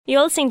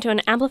You're listening to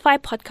an Amplify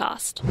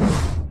podcast.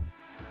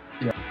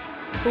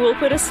 Yeah. We'll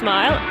put a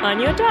smile on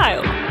your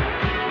dial.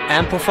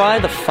 Amplify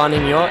the fun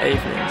in your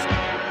evenings.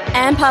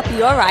 Amp up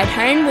your ride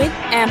home with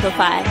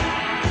Amplify,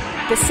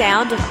 the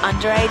sound of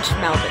underage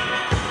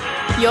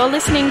Melbourne. You're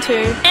listening to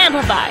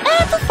Amplify.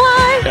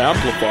 Amplify!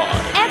 Amplify.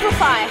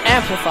 Amplify!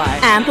 Amplify.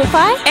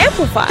 Amplify!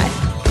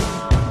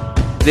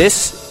 Amplify!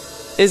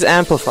 This is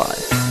Amplify.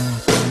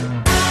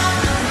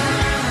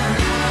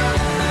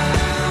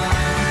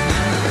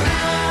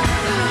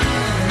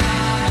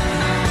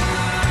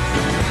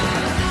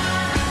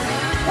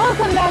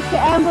 Welcome back to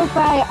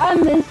Amplify.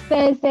 On this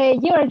Thursday,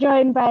 you are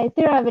joined by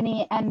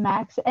Thiravani and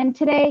Max, and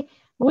today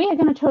we are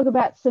going to talk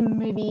about some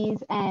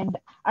movies and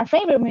our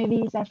favorite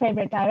movies, our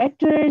favorite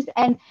directors,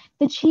 and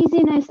the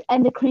cheesiness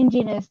and the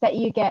cringiness that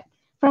you get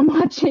from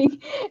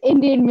watching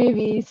Indian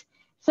movies.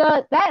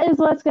 So that is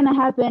what's going to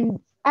happen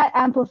at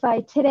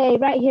Amplify today,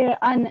 right here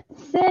on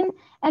Sin.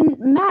 And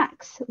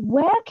Max,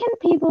 where can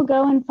people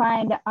go and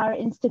find our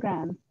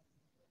Instagram?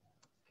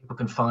 People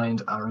can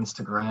find our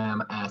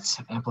Instagram at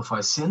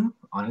AmplifySyn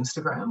on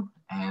Instagram,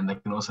 and they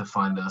can also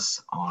find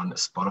us on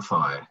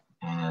Spotify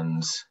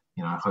and,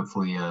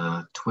 hopefully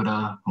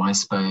Twitter,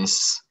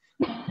 MySpace,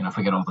 if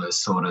we get all those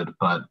sorted,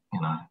 but,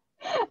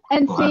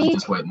 and we'll have to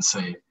just wait and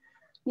see.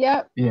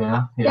 Yep.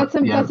 Yeah. Get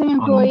some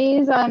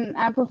employees on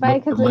Amplify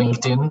because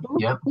LinkedIn.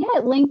 Yep.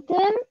 Yeah,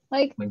 LinkedIn.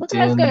 Look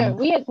at us go.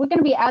 We're going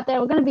to be out there.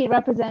 We're going to be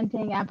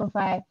representing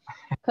Amplify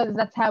because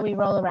that's how we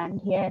roll around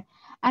here.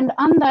 And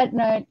on that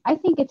note, I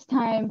think it's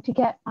time to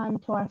get on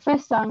to our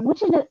first song,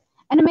 which is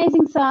an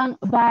amazing song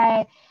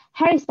by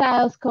Harry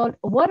Styles called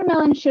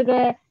Watermelon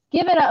Sugar.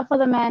 Give it up for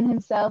the man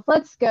himself.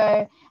 Let's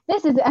go.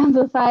 This is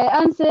Amplify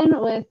on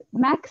Sin with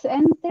Max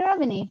and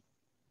Thiravani.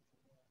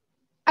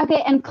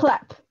 Okay, and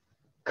clap.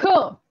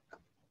 Cool.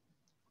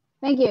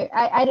 Thank you.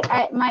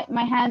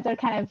 My hands are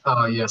kind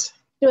of yes.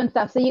 doing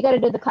stuff, so you got to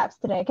do the claps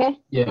today, okay?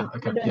 Yeah,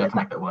 okay. Yeah, I can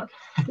make that work.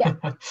 Yeah.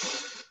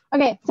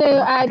 Okay, so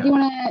do you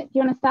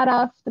wanna start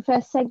off the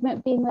first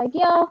segment being like,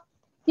 yo,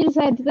 you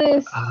decided to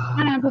this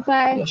on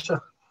Amplify, Yeah,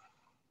 sure.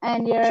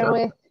 and you're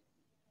with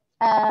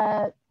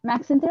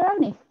Max and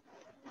Thiravani.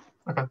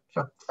 Okay,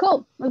 sure.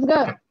 Cool, let's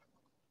go. Okay.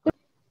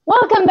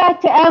 Welcome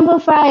back to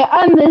Amplify.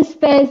 On this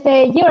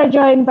Thursday, you are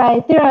joined by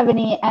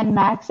Thiravani and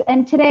Max,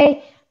 and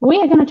today we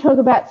are going to talk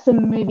about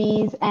some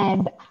movies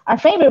and our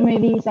favorite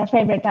movies, our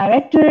favorite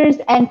directors,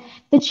 and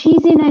the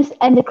cheesiness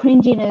and the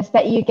cringiness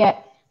that you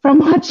get from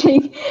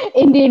watching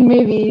Indian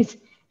movies.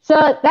 So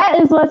that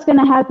is what's going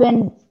to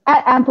happen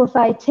at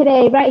Amplify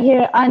today, right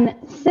here on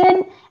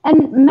Sin.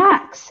 And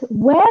Max,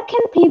 where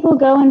can people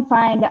go and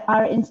find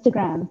our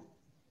Instagram?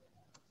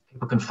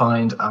 People can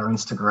find our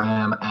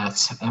Instagram at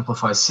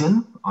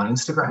AmplifySyn on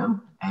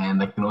Instagram, and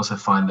they can also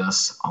find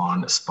us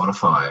on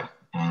Spotify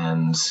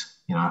and,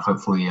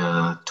 hopefully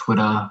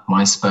Twitter,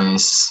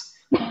 MySpace,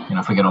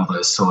 if we get all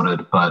those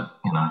sorted, but,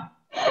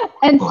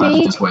 and we'll have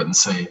to just wait and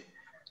see.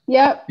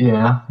 Yep.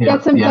 Yeah.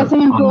 Get some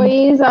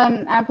employees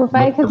on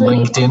Amplify because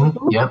LinkedIn.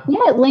 Yep.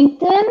 Yeah,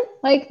 LinkedIn.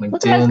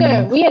 Look at us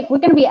go. We're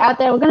going to be out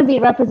there. We're going to be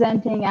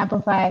representing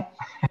Amplify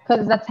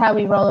because that's how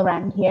we roll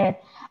around here.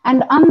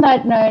 And on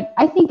that note,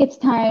 I think it's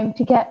time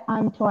to get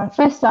on to our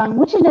first song,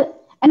 which is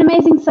an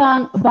amazing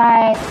song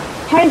by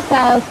Harry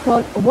Styles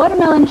called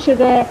Watermelon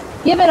Sugar.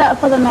 Give it up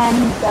for the man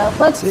himself.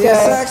 Let's go.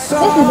 This is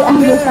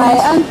Amplify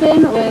on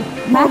Sin with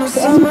Max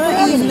and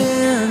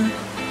Thiravani.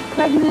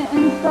 Pregnant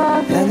and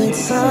stuff, and it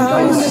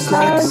sounds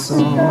like a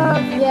song.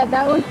 Yeah,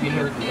 that was.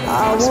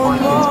 I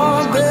want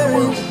more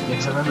berries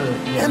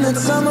and that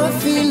summer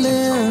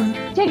feeling.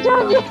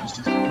 TikTok.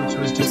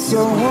 It's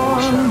so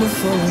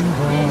wonderful and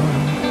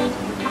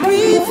warm.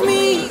 Breathe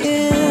me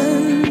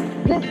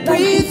in,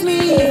 breathe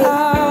me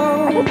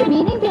out. I guess the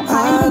meaning behind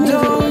I the movie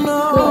don't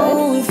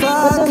know if I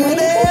could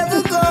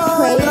ever go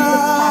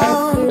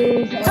down.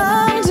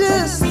 I'm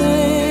just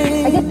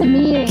thinking. I guess the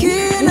meaning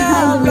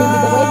behind the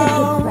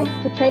movie, the way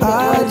that they portrayed it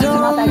was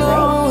not that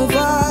great. If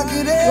I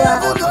could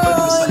ever go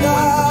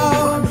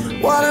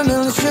down.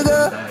 Watermelon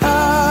sugar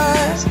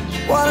high,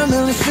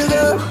 watermelon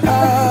sugar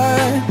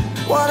high,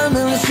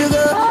 watermelon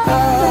sugar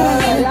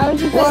high,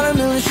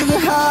 watermelon sugar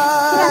high.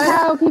 That's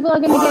how people are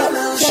gonna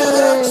get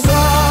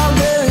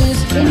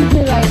strawberries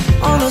into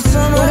on a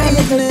summer what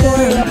the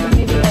story evening. of the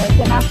movie is,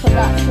 and I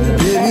forgot to do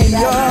Baby,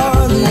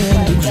 you're the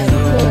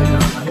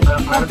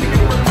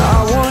I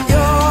want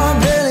your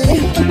belly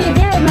if you do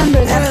remember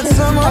and that that's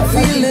summer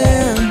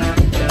feeling.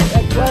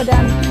 well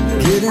done.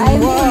 I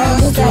Getting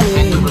washed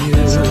away.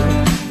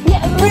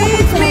 yeah,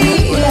 Breathe me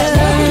in,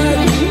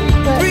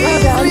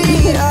 breathe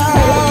me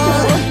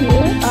out.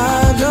 I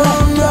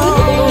don't know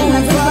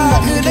if I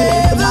could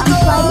ever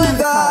go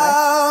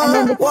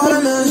without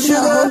watermelon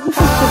sugar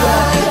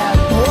high,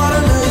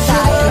 watermelon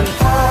sugar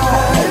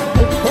high,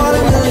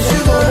 watermelon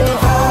sugar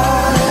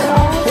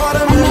high,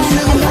 watermelon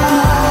sugar high.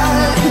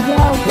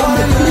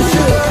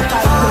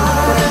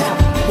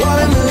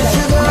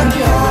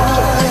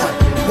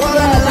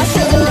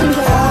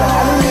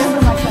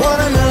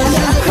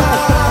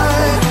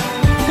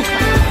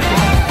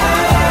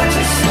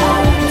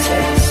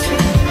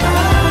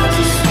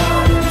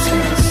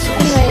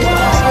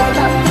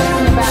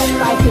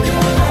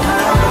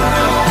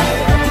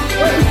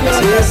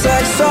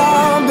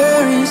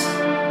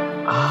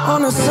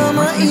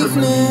 my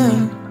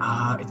evening.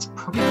 It's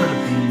probably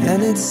gonna be.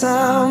 And it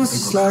sounds Big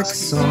just like a Lebowski.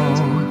 It's probably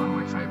song. one of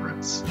my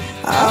favorites.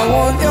 I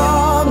want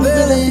your Can you give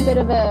us a belly bit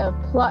of a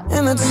plot?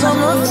 and that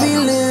summer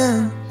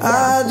feeling.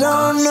 I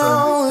don't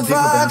know if Big I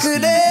Lebowski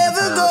could is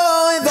ever about go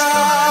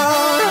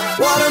without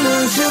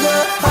watermelon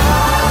sugar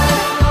high,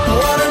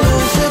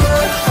 watermelon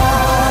sugar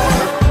high,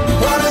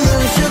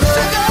 watermelon sugar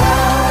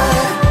high,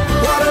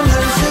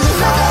 watermelon sugar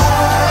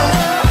high,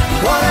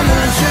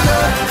 watermelon sugar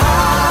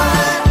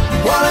high,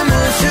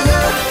 watermelon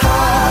sugar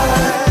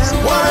high,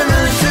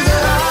 watermelon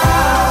sugar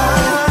high,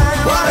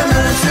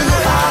 watermelon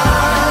sugar high.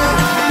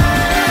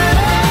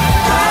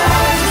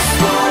 I just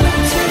wanna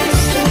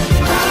taste it.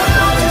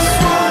 I just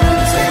wanna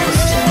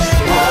taste it.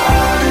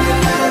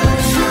 Watermelon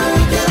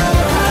sugar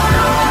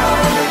high.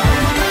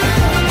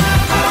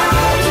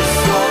 I just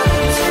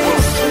wanna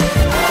taste it.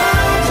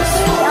 I just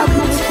I've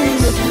never seen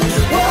this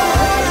movie.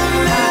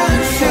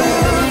 watermelon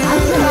sugar.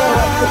 I'm gonna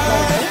watch it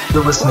later.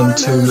 You're listening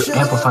to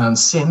Amplify on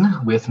Sin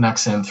with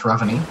Maxim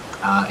Thravani,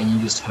 and you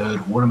just heard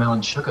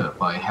Watermelon Sugar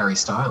by Harry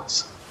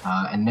Styles.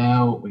 And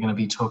now we're going to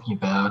be talking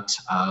about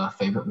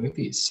favorite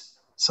movies.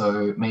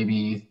 So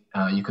maybe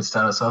you could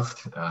start us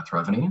off,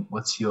 Thravani.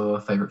 What's your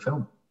favorite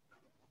film?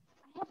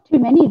 I have too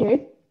many,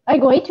 dude.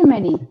 Like way too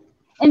many.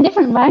 In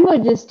different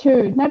languages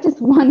too, not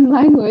just one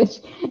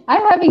language.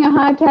 I'm having a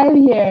hard time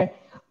here.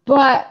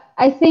 But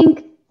I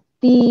think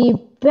the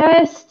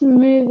best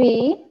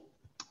movie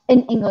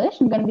in English,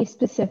 I'm going to be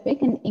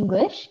specific in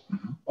English,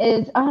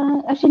 is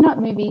actually not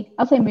movie.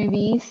 I'll say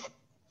movies.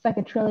 It's like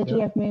a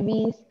trilogy of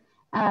movies.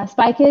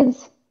 Spy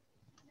Kids,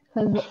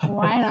 because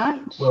why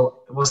not?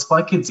 Well,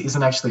 Spy Kids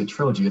isn't actually a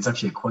trilogy; it's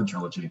actually a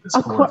quadrilogy. There's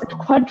A four of them.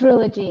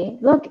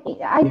 quadrilogy. Look,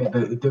 Yeah,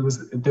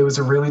 there was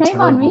a really Shame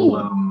on me.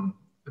 terrible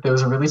there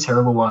was a really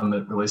terrible one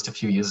that released a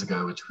few years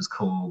ago, which was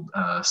called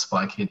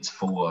Spy Kids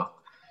 4.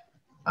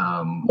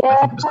 I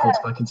think it was called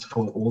Spy Kids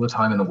 4 All the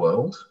Time in the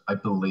World, I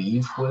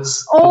believe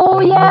was. Oh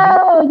the name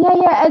of it.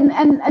 yeah,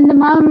 and the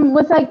mom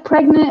was like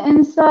pregnant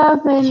and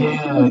stuff, and she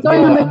was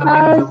going on the and the main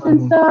cars and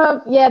villain-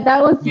 stuff. Yeah,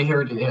 that was You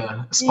hear it,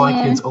 yeah. Spy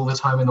Yeah. Kids All the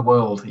Time in the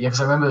World. Yeah,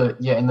 because I remember,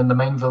 and then the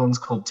main villain's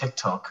called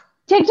TikTok,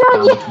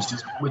 TikTok.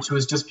 which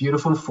was just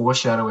beautiful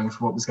foreshadowing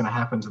for what was going to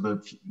happen to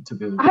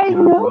the I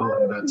know.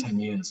 world in about 10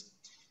 years.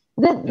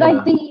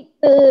 Like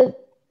the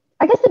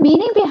I guess the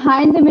meaning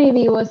behind the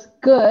movie was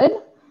good,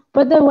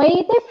 but the way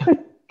they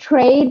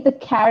portrayed the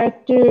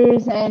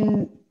characters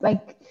and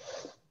like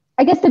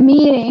I guess the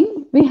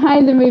meaning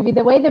behind the movie,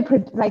 the way they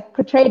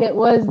portrayed it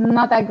was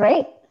not that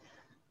great.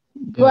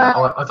 Yeah,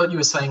 But I thought you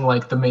were saying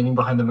like the meaning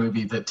behind the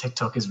movie that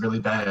TikTok is really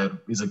bad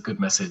is a good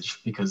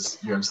message because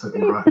you're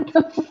absolutely right.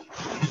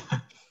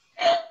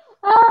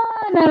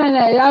 no.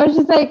 I was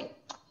just like,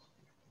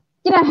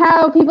 you know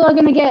how people are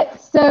gonna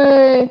get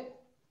so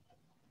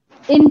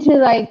into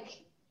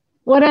like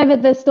whatever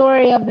the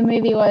story of the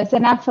movie was,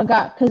 and I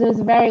forgot because it was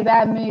a very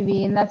bad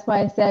movie, and that's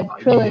why I said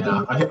trilogy.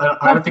 Yeah,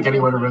 I don't think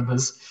anyone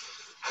remembers.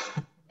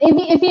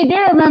 If you do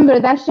remember,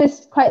 that's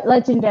just quite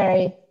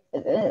legendary.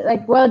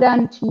 Like, well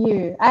done to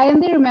you. I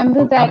only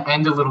remember that.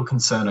 And a little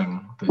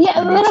concerning.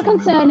 Yeah, a little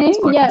concerning.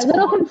 Yeah, a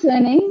little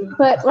concerning,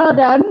 but well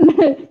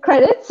done.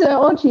 Credits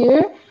all to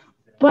you.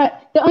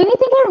 But the only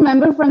thing I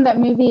remember from that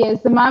movie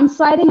is the mom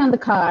sliding on the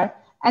car,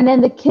 and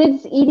then the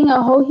kids eating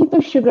a whole heap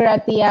of sugar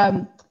at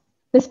the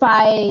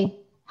spy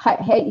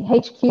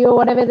HQ or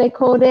whatever they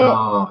called it.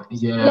 Oh,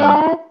 yeah.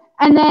 Yeah.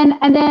 And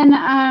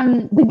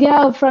then the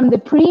girl from the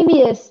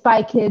previous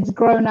Spy Kids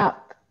grown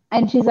up,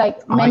 and she's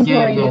like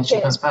mentoring the and she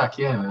kids. comes back,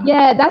 yeah.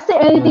 Yeah, that's the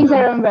only things I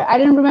remember. I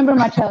didn't remember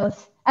much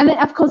else. And then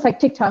of course like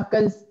TikTok,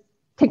 because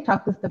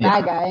TikTok was the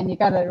bad guy, and you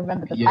gotta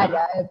remember the bad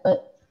guy.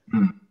 But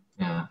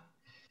Yeah.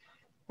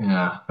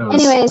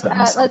 anyways,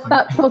 let's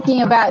stop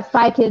talking about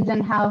Spy Kids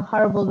and how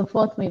horrible the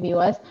fourth movie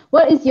was.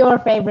 What is your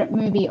favorite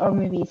movie or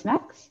movies,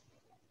 Max?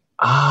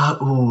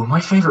 My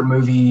favorite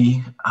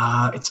movie,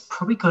 it's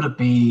probably got to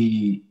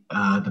be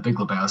The Big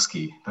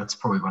Lebowski. That's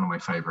probably one of my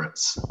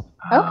favorites.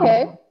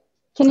 Okay.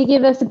 Can you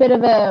give us a bit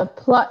of a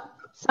plot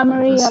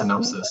summary? The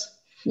synopsis.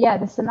 Yeah,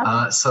 the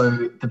synopsis. So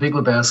The Big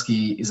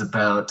Lebowski is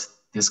about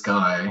this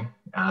guy,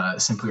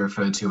 simply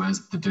referred to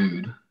as the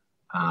dude.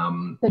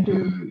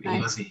 Dude.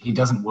 Nice. He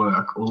doesn't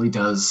work. All he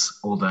does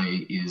all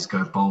day is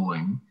go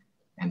bowling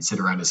and sit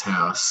around his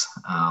house.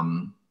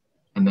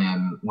 And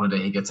then one day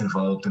he gets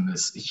involved in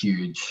this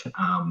huge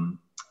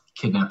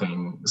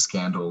kidnapping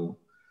scandal,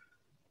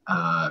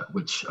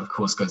 which of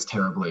course goes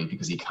terribly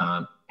because he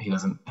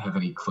doesn't have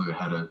any clue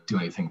how to do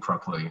anything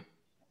properly.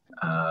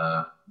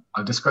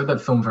 I've described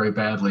that film very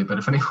badly, but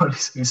if anyone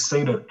who's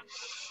seen it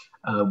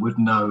would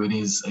know, it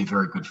is a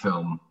very good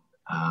film.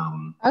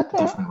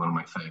 Definitely one of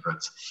my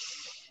favorites.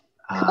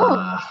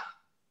 Cool.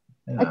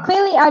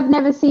 Clearly, I've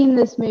never seen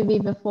this movie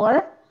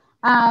before,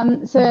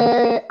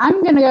 so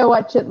I'm gonna go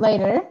watch it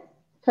later.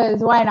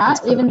 Because why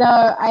not? Even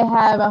though I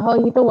have a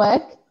whole heap of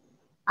work,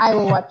 I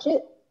will watch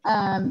it.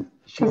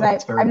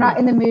 Because I'm not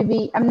in the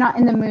movie. I'm not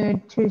in the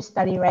mood to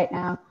study right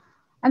now,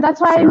 and that's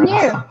why I'm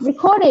here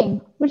recording,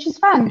 which is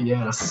fun.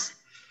 Yes.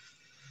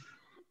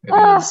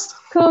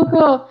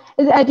 Cool.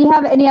 Do you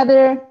have any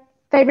other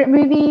Favorite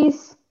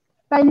movies,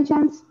 by any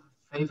chance?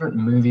 Favorite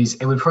movies?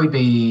 It would probably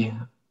be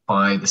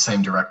by the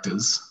same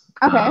directors.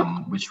 Okay.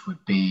 Which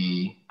would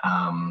be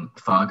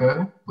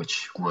Fargo,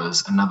 which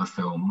was another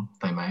film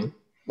they made.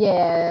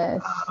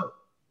 Yes.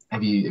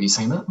 Have you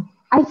seen it?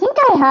 I think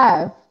I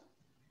have.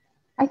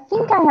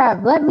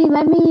 Let me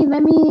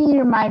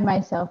remind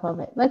myself of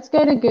it. Let's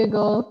go to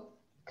Google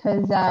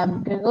because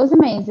Google is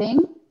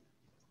amazing.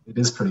 It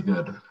is pretty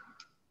good.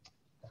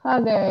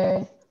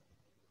 Fargo.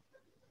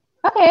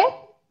 Okay.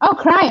 Oh,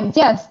 crimes.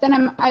 Yes.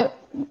 Then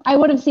I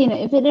would have seen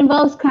it if it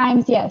involves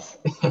crimes. Yes.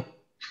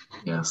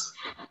 Yes.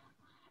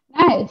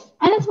 Nice.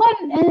 And it's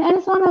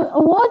won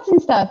awards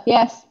and stuff.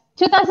 Yes.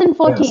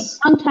 2014, Yes.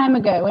 long time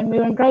ago when we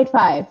were in grade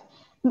 5.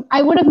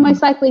 I would have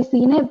most likely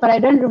seen it, but I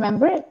don't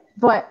remember it.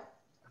 But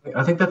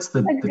I think that's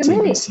the Like a TV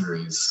movie.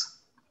 series.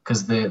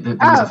 Because there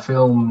was a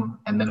film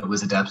and then it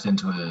was adapted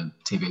into a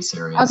TV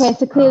series. okay,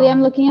 so clearly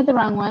I'm looking at the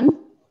wrong one.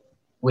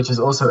 Which is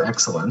also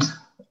excellent.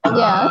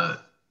 Yes.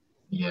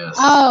 Yes.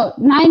 Oh,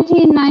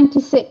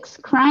 1996,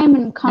 crime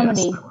and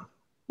comedy. Yes, that one.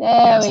 There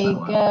Yes, we that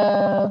one.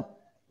 go.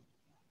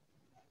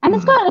 And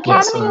it's got Yeah,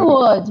 Academy so-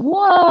 Awards.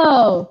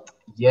 Whoa.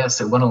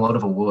 Yes, it won a lot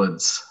of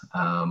awards.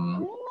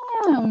 Damn.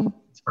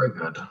 It's very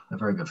good. A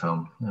very good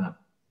film. Yeah.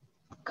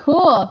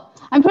 Cool.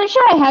 I'm pretty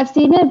sure I have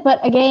seen it,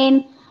 but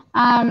again,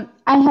 I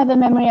have a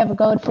memory of a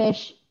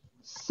goldfish,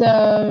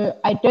 so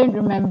I don't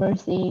remember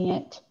seeing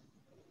it.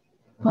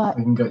 But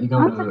You can go That's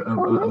to a a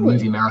cool movie.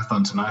 movie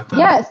marathon tonight. Then,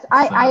 yes,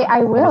 I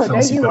all the will. films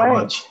Don't you've you got to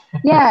worry. watch.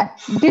 Yeah,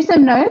 do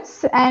some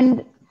notes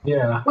and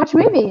Yeah. watch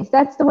movies.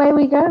 That's the way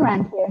we go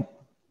around here.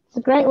 It's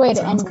a great way to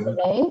Sounds end the good.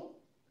 day.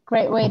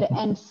 Great way to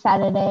end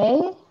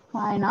Saturday.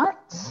 Why not?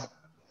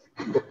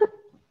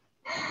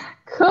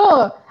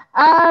 Cool.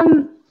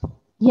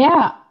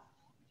 Yeah.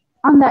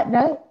 On that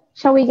note,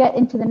 shall we get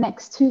into the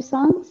next 2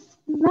 songs,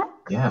 Max?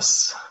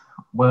 Yes.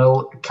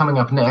 Well, coming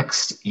up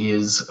next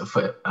is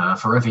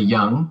Forever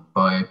Young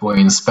by Boy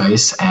in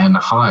Space and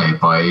High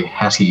by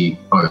Hattie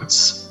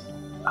Oates.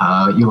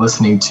 You're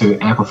listening to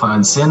Amplify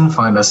and Sin.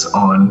 Find us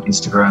on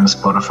Instagram,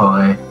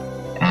 Spotify,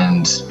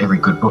 and every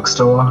good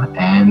bookstore.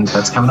 And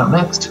that's coming up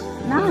next.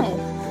 Nice.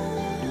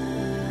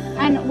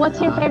 And what's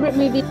your favorite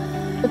movie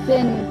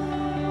within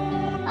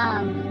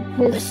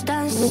his list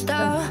of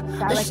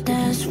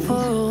galaxies?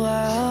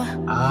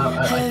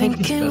 I think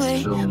his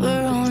best film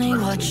We're only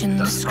is watching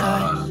the thus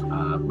far, skies.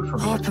 would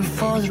probably Hoping have to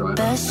for be the Driver.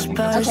 best, I think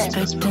but that's his best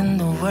expecting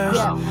the film. worst.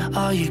 Yeah.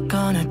 Are you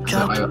gonna So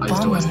drop I the used to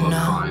bomb always or love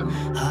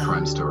not?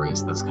 crime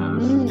stories. That's kind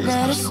of those Let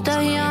kind us of films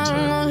die young or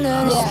I'm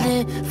let really us into.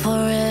 live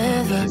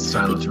forever. His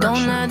style of We don't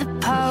direction have the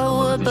with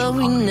power, visual but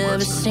we comedy never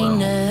works as say well.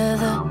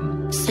 never.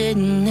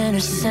 Sitting in a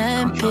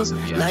sandpit, contrast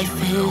of the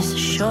life action and is a the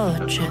short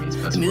film. trip. That's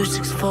The probably music's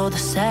his best for the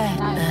sad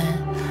Nice. man.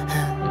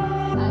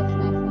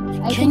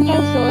 Nice. I Can think you I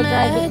saw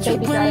Drive imagine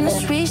Baby when the Driver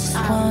streets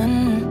run?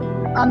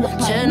 on the Turn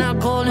plane. our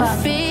golden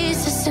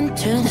faces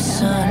into the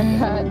sun.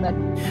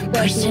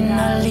 Praising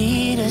our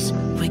leaders,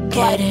 we're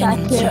getting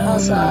in tune.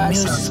 The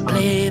music's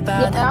played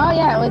by the Oh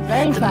yeah, it was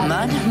very fun.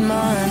 man.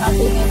 Not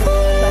being able to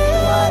express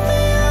a lot.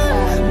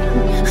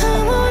 I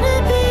wanna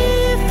be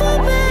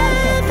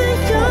forever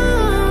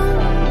young.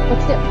 But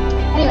still,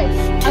 anyways,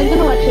 I was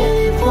gonna watch it.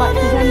 But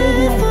for some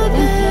reason I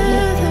didn't. Maybe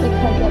it's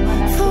because everyone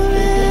else was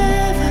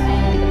speaking, and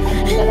I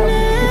knew that I was super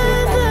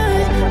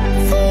excited to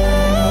watch it.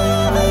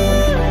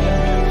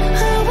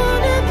 I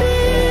wanna be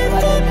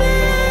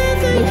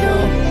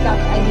Visual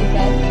stuff, as you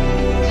said.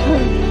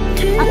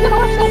 I'm gonna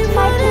watch that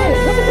tonight too.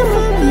 Look at the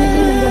list of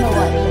movies I'm gonna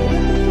watch.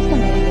 It's just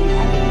amazing.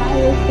 I mean, my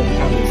list is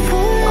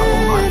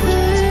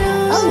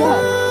oh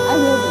yes, I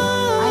will be.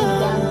 I'm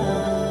down for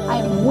it.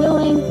 I'm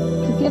willing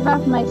to give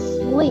up my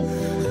sleep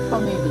for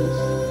movies.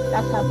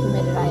 That's how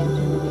committed I am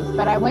to movies.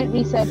 But I won't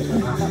research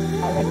directors and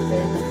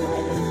writers,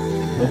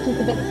 which is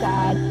a bit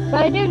sad. But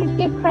I do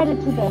give credit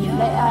to them.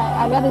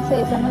 I gotta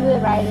say, some of the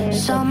writers and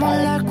Some are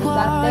like directors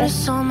out there, water,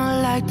 some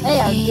are like the they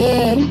are heat.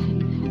 good.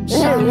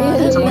 They're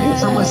really It's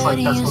good. almost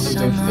like that's what they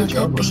do for their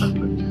job or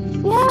something.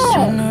 Yeah.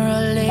 Sooner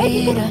or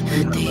later,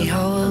 they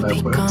all be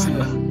That works.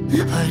 gone.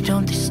 Why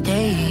don't they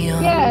stay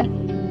young? Yeah.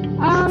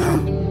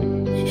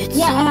 It's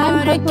Yeah, and I'm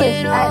hard to hopeless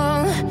get at,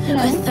 on you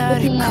know, without a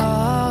looking at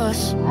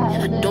cause. I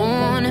the don't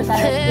wanna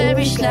directors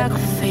perish like a and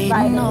fading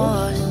writers.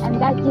 horse. And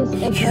that gives a You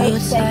great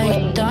like segue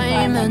into our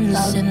diamonds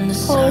next in the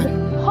song called sun.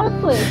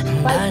 Hopeless by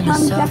Find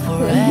Tom yourself Jackson.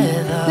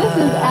 forever. This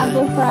is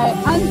Amplify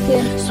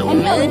Unseen, So and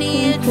you're many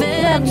listening to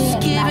advances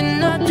Gravity given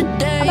and up Max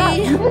today.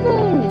 talking about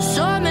movies.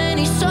 So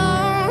many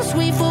songs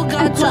we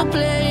forgot to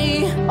play.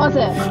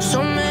 Awesome. So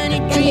many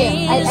I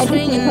dreams did see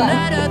swinging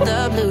that. out of the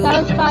blue. That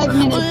was 5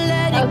 minutes. Oh,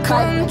 let That it was 5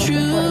 come minutes before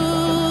it true.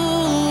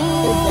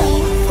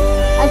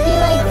 I feel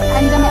like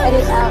I'm gonna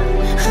edit out.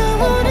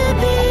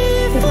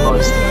 A lot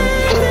of stuff.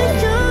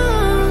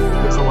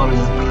 There's a lot of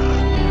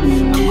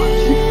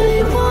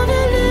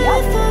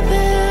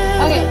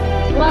Okay,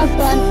 last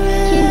one.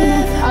 Choosing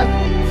up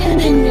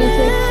Indian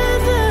music.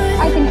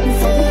 I can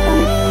intro this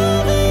one.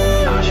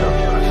 sure.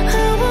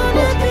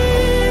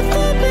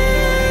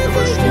 It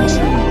was listening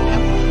to.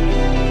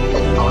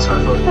 Oh, sorry,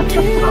 I thought.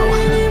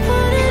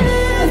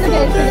 It's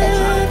okay, it's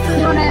okay.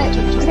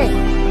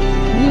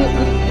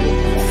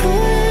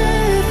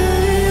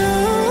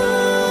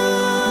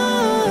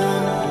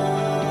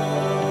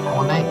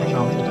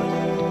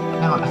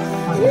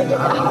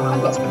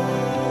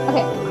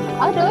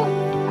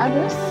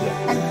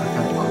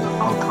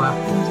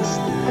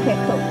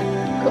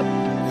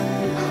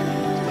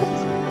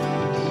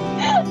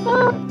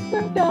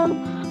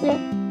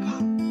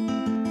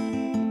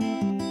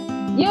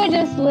 You're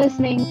just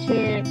listening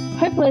to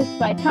Hopeless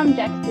by Tom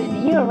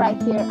Jackson. You're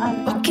right here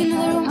on Walking in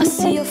the room, I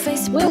see your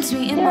face, it puts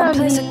me in my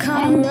place. I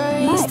can't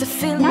erase the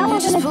feeling you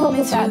just pulled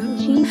me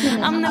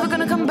through. I'm never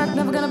gonna come back,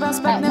 never gonna bounce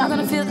back, never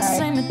gonna feel the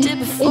same I did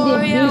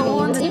before. Yeah, I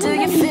wonder, do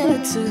you feel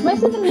it too?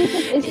 Most of the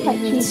music is quite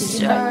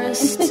cheesy, but in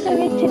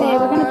specific today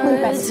we're going to talk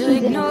about the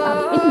cheesiness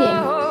of Indian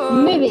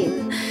movies.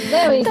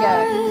 There we go.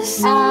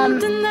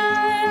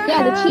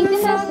 Yeah, the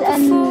cheesiness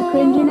and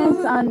cringiness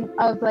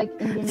of like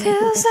Indian music.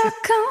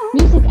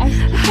 Music, I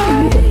keep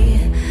saying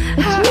music.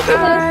 The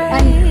cheesiness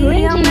and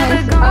cringiness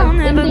of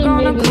Indian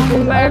movies is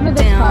over the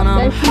top.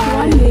 There's this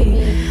one movie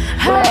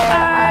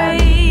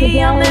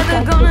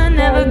where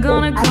never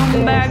gonna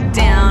come back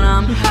down.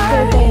 I'm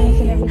so famous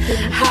and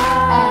everything.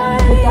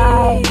 And the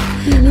guy,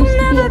 he used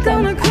to be a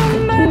gangster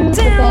too, but then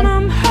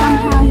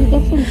somehow he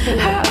gets into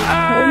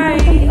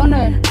oh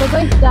no, they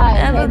both die,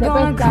 okay, they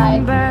both die,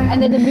 and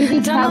then the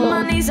movie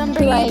travels to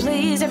like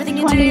 20 years later,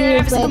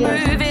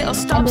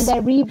 and then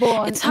they're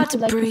reborn into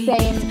like the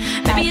same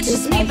maybe it's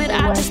just me, but I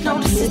just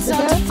noticed it's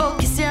hard to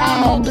focus. Yeah, I'm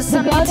and hopeless, the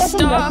I girl need to doesn't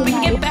stop and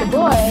recognize get the back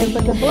boy,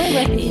 but the boy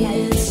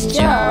recognizes the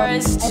girl,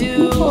 and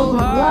people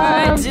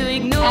love, and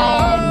there's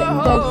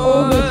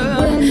all this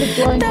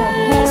wind blowing her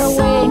hair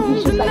away, and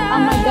she's just like, oh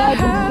my god,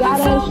 we got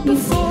her,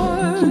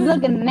 she's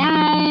looking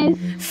nice,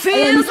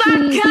 feels and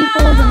then like he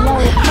falls in love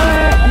with her,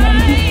 and then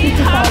he's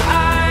like,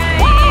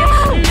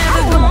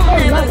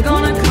 never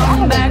gonna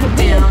come back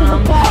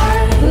down.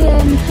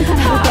 Then she kind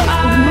of just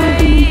like ignoring himself, but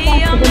then in the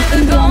end they get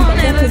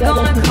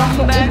together to back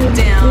up Indian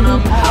movies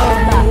are all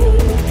about.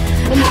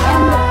 In the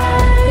end,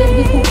 they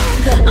became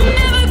together. I'm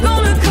never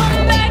gonna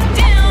come back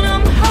down.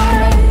 I'm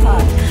high.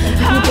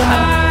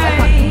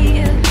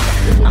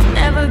 I'm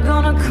never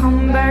gonna come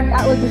back.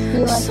 That would just be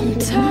like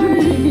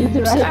movies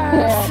right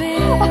there.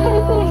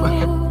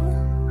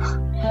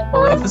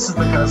 Well, if this is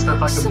the kind of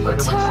stuff I can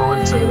look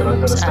forward to, then I'm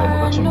going to start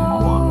watching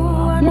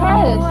more.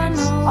 Yes.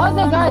 Oh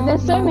my god,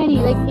 there's so many.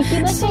 Like, if you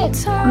look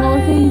at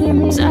North Indian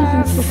movies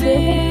in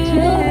specific, to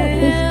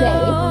this day,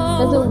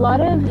 there's a lot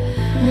of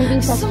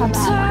movies that come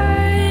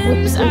out,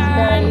 which is very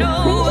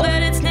cringy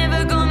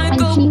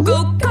and cheesy.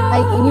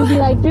 Like, you'll be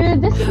like,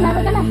 dude, this is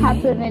never gonna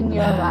happen in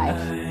your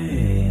life.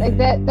 Like,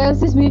 there was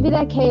this movie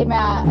that came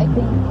out, I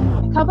think,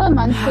 a couple of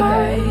months ago,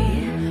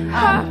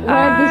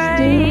 where this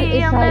dude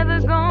is like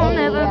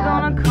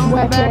a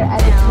worker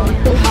at a train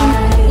station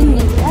in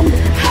England.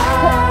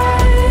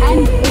 And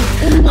in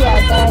India,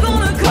 there are these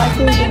workers on the train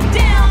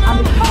station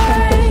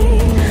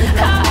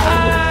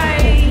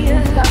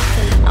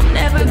I'm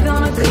never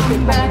gonna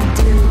come back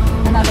to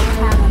another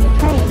town on the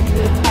train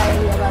to carry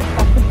a lot of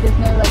stuff because there's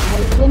no like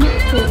weight limit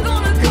to the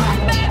amount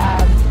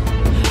of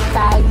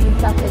bags and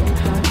stuff that you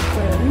can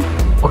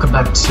bring. Welcome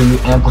back to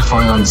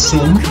Amplify on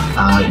Sin.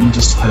 You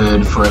just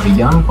heard Forever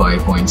Young by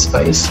Boy in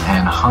Space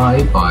and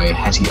High by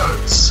Hattie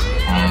Oates.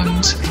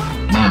 And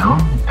now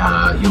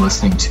you're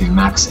listening to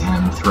Max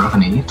and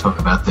Thravani talk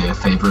about their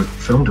favourite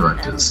film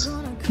directors.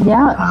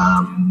 Yeah.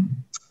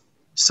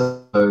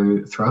 So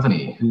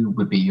Thravani, who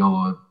would be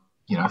your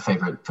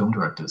favourite film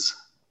directors?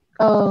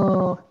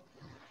 Oh,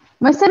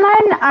 most of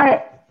mine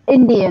are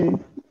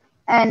Indian,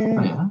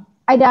 and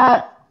I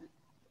doubt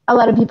a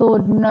lot of people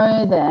would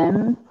know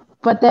them.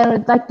 But they're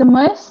like the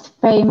most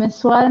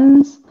famous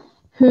ones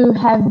who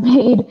have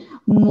made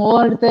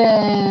more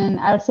than,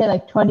 I would say,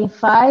 like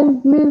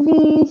 25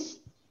 movies.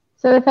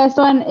 So the first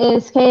one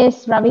is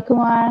K.S.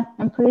 Ravikumar.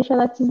 I'm pretty sure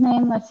that's his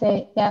name. Let's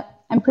say, yeah,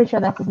 I'm pretty sure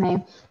that's his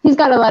name. He's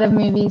got a lot of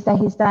movies that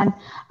he's done.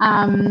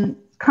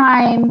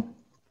 Crime,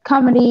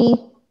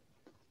 comedy,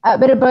 a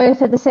bit of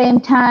both at the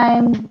same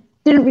time.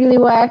 Didn't really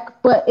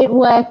work, but it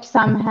worked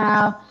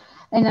somehow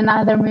in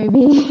another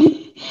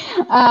movie.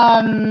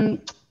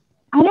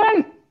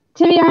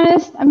 To be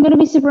honest, I'm going to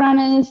be super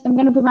honest. I'm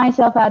going to put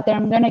myself out there.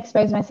 I'm going to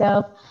expose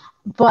myself.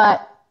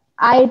 But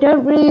I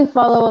don't really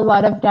follow a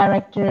lot of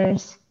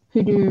directors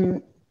who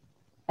do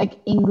like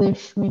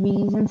English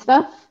movies and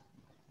stuff.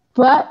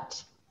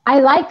 But I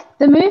like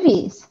the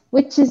movies,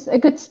 which is a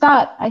good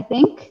start, I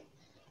think.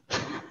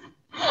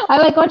 I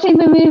like watching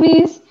the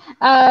movies,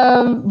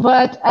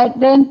 but I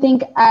don't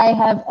think I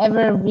have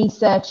ever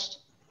researched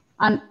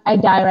on a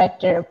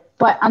director.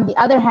 But on the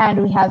other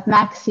hand, we have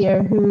Max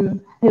here who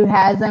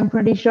has, I'm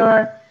pretty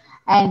sure,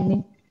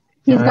 and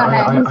he's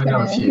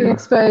gonna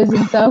expose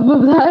himself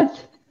of that.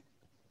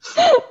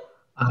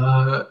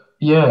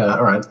 Yeah,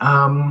 all right.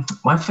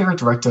 My favorite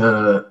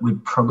director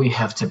would probably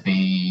have to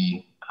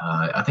be,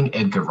 I think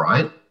Edgar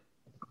Wright.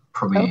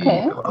 Probably,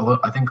 okay.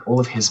 I think all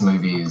of his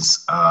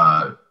movies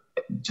are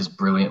just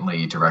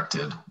brilliantly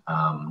directed.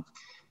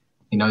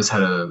 He knows how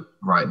to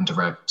write and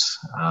direct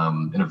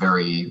in a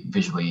very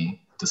visually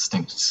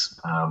distinct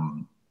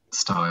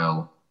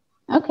style.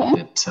 Okay.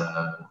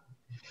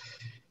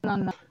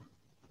 No.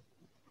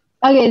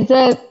 Okay,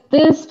 so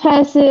this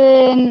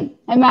person,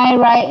 am I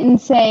right in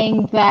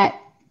saying that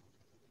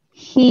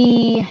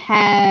he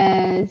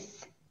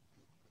has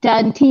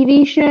done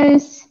TV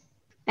shows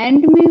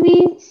and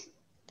movies?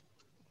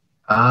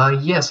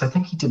 Yes, I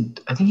think he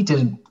did.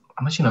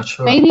 I'm actually not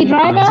sure. Baby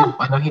Driver?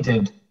 I know he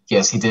did.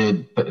 Yes, he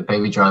did. But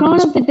Baby Driver Shaun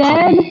was of the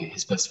Dead? probably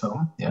his best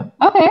film. Yeah.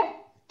 Okay.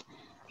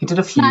 He did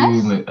a few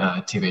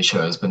TV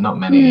shows, but not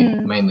many.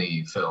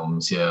 Mainly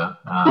films. Yeah.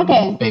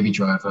 Okay. Baby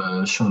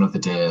Driver, Shaun of the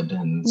Dead,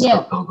 and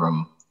Scott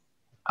Pilgrim.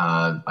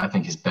 I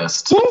think his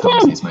best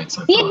films he's made so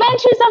far. The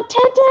Adventures of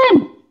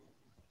Tintin.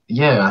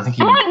 Yeah, I think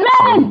he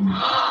Ant-Man.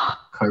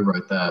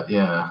 co-wrote that.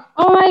 Yeah.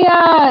 Oh my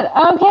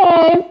God.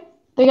 Okay.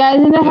 The guys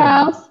in the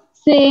house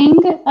sing.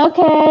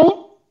 Okay.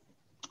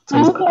 So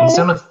he's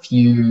done a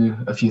few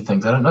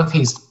things. I don't know if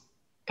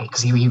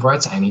because he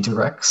writes and he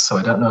directs, so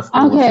I don't know if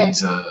all of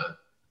these are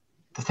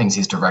the things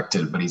he's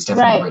directed, but he's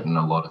definitely written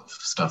a lot of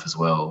stuff as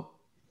well.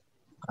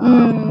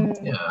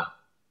 Yeah.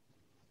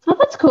 Oh,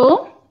 that's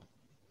cool.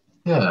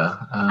 Yeah.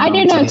 I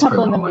do know a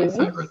couple of the movies.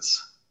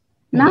 Favorites.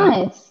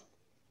 Nice.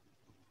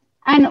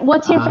 And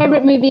what's your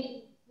favorite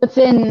movie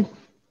within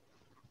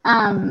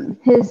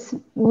his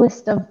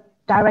list of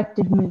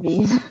directed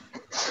movies?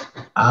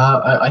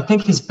 I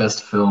think his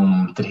best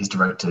film that he's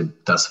directed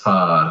thus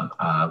far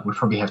would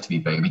probably have to be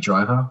Baby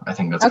Driver. I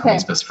think that's probably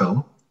his best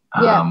film.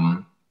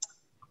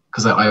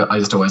 Because I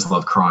just always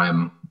love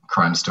crime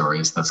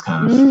stories. That's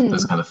kind of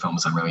those kind of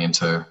films I'm really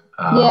into.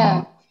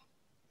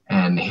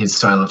 And his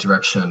style of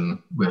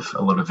direction with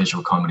a lot of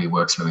visual comedy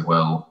works really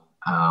well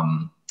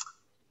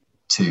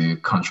to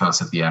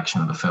contrast with the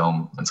action of the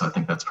film. And so I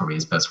think that's probably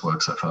his best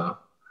work so far.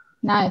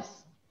 Nice.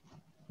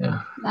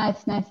 Yeah.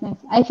 Nice.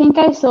 I think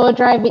I saw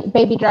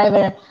Baby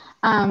Driver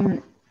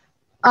on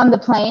the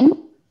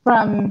plane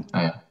from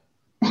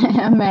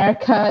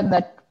America,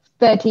 that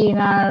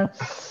 13-hour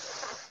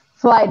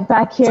flight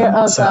back here.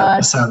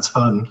 God. Sounds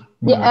fun.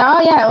 Yeah.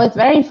 Oh, yeah. It was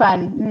very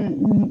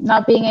fun.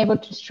 Not being able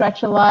to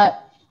stretch a lot.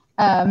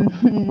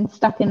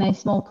 Stuck in a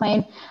small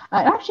plane.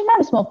 Actually, not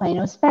a small plane.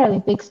 It was a fairly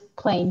big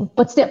plane.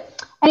 But still.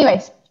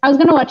 Anyways, I was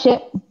going to watch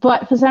it,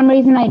 but for some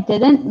reason I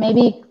didn't.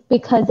 Maybe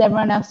because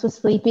everyone else was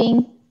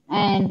sleeping.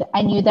 And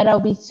I knew that I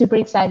would be super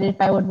excited if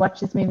I would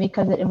watch this movie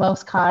because it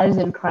involves cars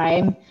and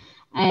crime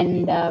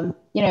and, a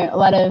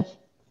lot of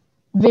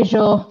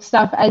visual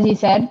stuff, as you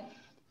said.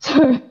 So I'm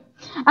going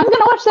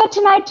to watch that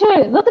tonight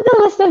too. Look at the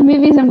list of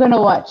movies I'm going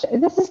to watch.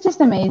 This is just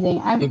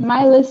amazing.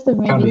 My list of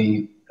movies. Can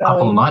be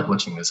up all night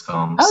watching these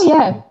films. Oh,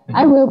 yeah.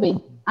 I will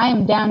be. I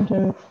am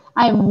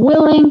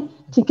willing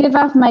to give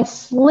up my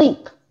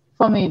sleep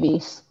for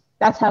movies.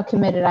 That's how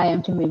committed I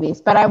am to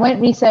movies. But I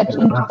went research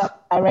into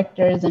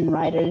directors and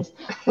writers,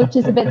 which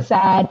is a bit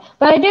sad.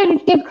 But I do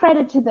give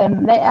credit to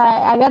them.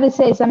 I got to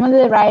say, some of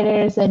the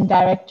writers and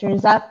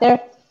directors out there,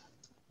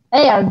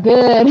 they are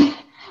good.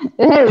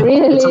 They're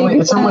really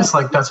It's almost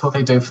like that's what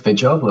they do for their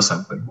job or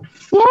something.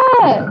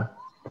 Yeah.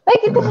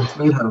 It's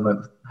weird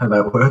how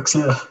that works,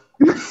 yeah.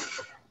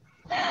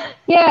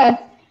 Yeah.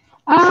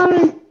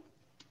 And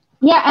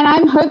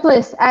I'm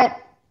hopeless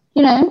at,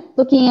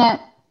 looking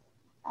at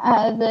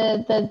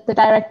the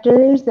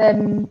directors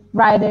and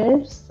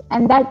writers,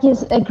 and that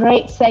gives a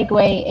great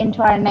segue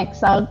into our next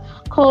song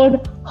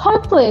called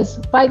Hopeless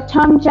by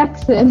Tom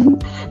Jackson.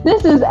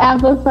 This is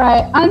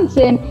Amplify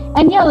Unseen,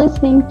 and you're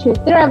listening to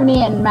Thiravani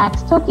and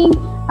Max talking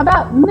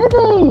about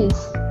movies.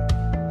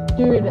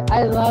 Dude,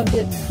 I loved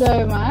it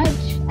so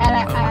much, and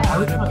I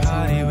don't know,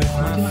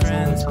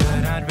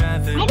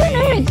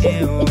 it's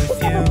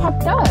just never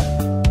popped up.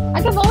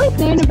 I've always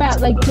known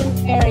about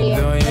this area,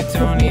 but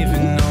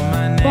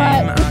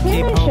the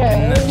TV show,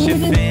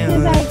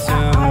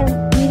 our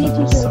media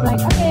teacher was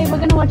like, okay, we're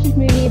gonna watch this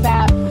movie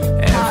about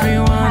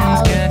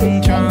everyone's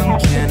getting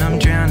drunk and I'm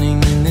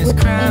drowning in this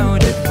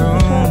crowded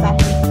room.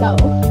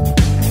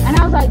 And I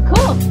was like,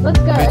 cool, let's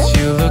go. But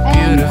you look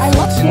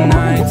beautiful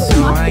tonight,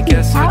 so I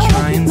guess I'll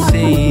try and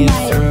see it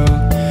through.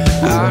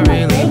 I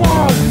really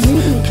was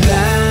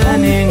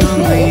planning on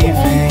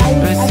leaving,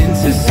 but since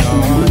it's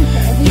on,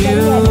 you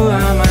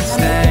are my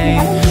stay.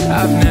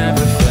 I've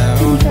never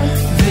felt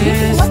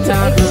this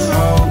type of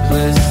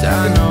hopeless. I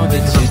know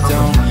that you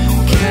don't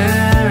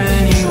care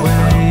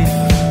anyway.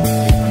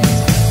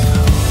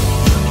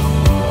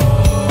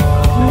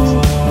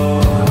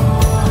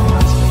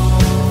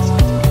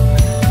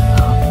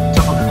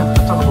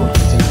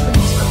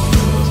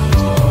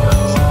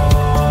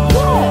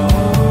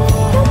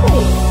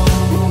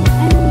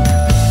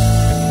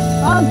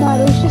 Oh God,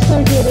 it was just so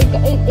good.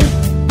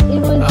 It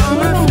was. All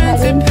my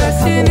friends are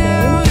passing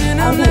out, and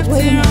I'm left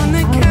here on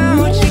the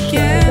couch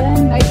again.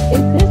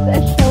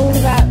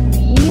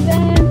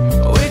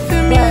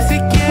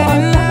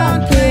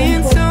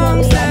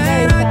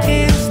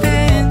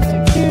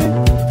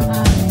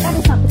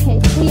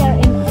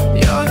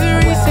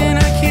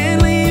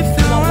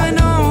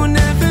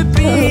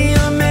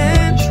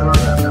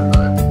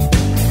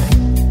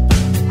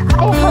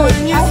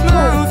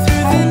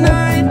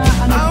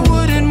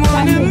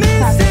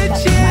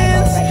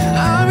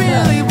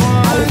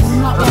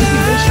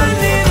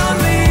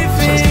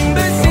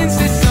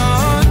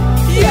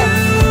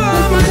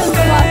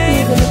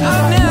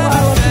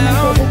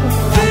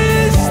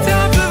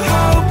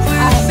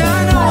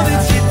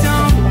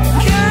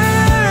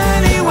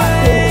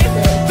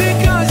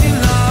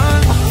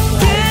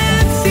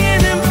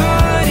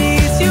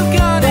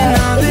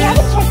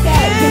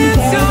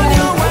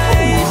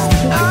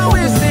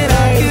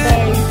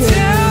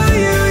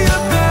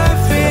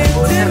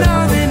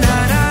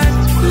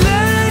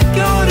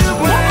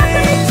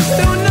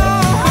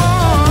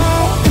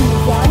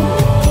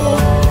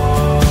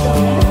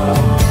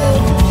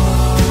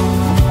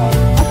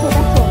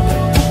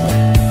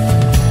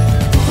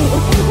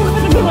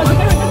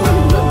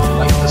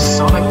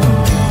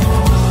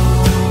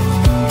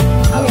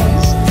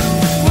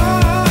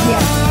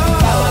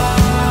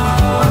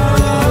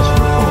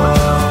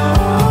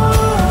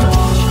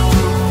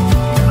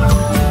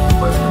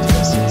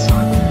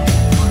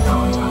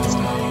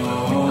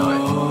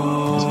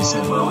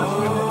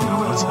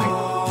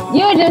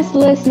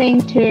 listening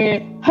to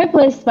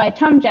Hopeless by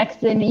Tom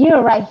Jackson.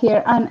 You're right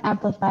here on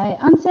Amplify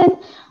Unseen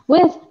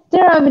with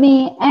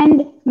Dharavani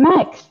and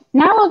Max.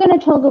 Now we're going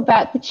to talk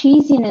about the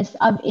cheesiness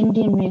of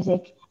Indian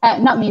music.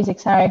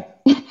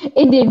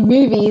 Indian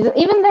movies.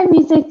 Even though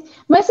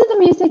most of the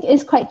music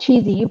is quite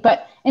cheesy,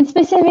 but in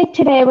specific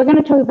today, we're going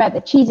to talk about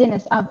the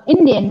cheesiness of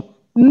Indian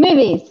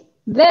movies.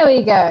 There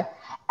we go.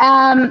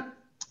 The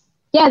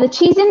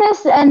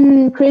cheesiness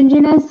and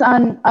cringiness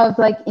of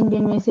like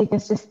Indian music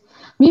is just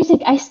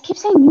music. I keep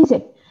saying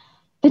music.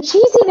 The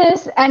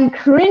cheesiness and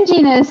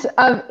cringiness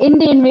of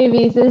Indian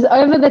movies is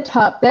over the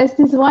top. There's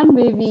this one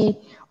movie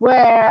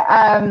where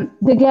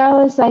the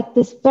girl is like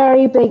this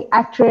very big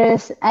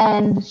actress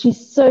and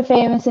she's so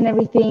famous and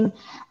everything.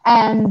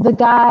 And the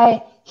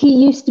guy,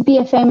 he used to be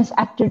a famous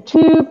actor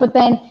too, but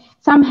then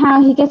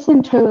somehow he gets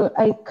into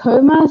a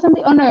coma or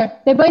something. Oh no,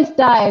 they both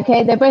die,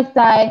 okay? They both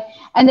die.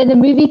 And then the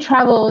movie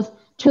travels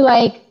to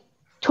like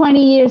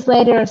 20 years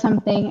later or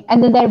something.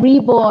 And then they're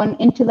reborn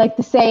into like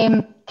the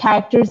same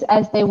characters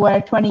as they were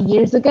 20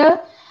 years ago.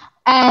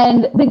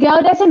 And the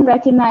girl doesn't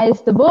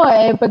recognize the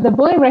boy, but the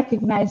boy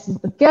recognizes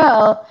the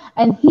girl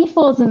and he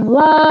falls in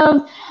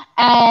love.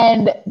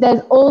 And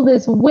there's all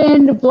this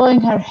wind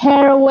blowing her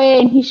hair away.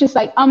 And he's just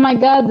like, oh my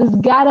God, this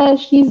Gata,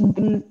 she's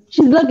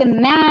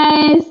looking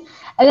nice.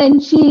 And then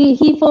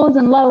he falls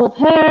in love with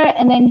her.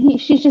 And then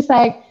she's just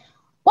like,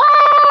 what?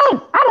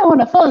 I don't want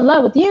to fall in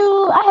love with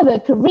you. I have a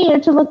career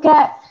to look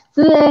at.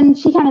 So then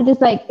she kind of just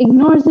like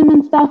ignores him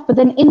and stuff. But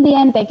then in the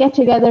end, they get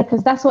together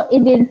because that's what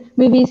Indian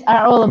movies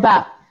are all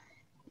about.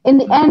 In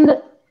the end,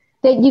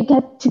 that you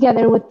get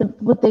together with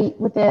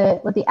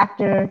the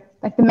actor,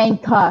 like the main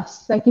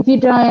cast. Like if you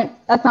don't,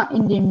 that's not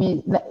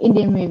Indian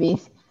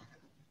movies.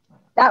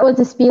 That was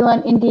a spiel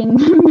on Indian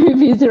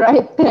movies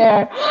right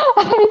there.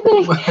 I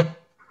think.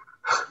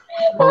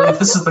 Well, if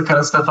this is the kind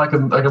of stuff I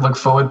could look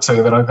forward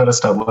to, then I've got to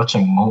start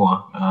watching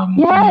more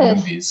yes.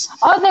 movies.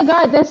 Oh my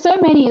God, there's so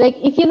many. Like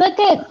if you look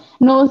at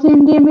North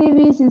Indian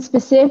movies in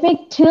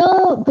specific,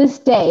 till this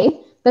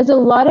day, there's a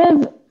lot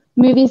of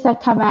movies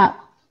that come out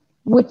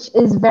which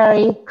is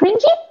very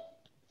cringy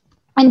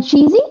and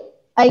cheesy.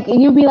 Like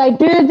you'll be like,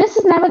 dude, this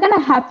is never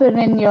gonna happen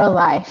in your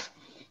life.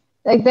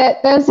 Like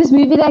that. There was this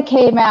movie that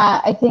came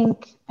out, I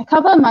think, a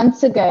couple of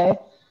months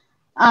ago.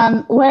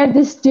 Where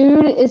this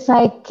dude is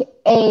like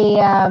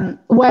a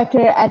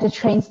worker at a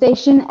train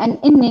station, and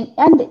in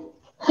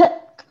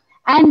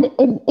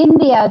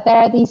India there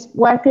are these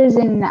workers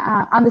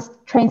on this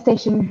train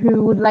station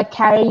who would like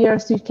carry your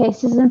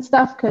suitcases and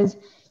stuff, because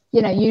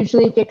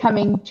usually if you're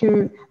coming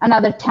to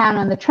another town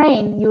on the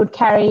train, you would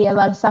carry a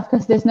lot of stuff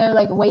because there's no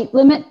like weight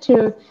limit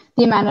to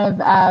the amount of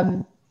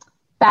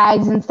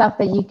bags and stuff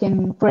that you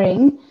can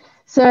bring.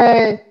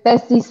 So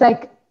there's these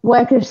like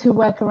workers who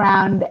work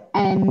around,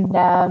 and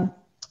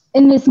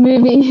in this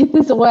movie,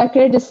 this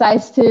worker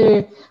decides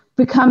to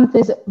become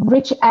this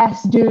rich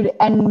ass dude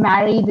and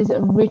marry this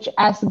rich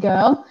ass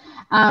girl,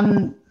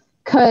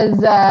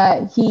 because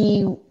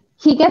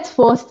he gets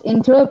forced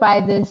into it by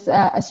this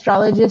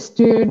astrologist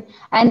dude.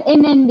 And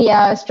in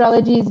India,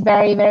 astrology is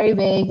very, very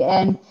big.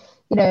 And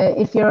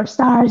if your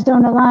stars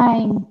don't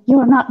align,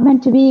 you're not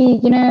meant to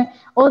be.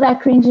 All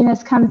that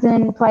cringiness comes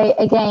in play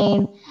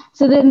again.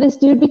 So then this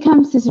dude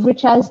becomes this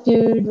rich ass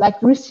dude, like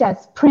rich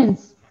ass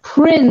prince.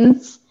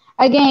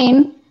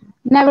 Again,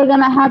 never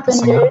gonna happen,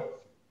 dude.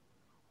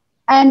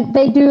 And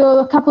they do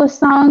a couple of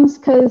songs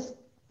because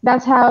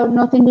that's how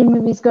North Indian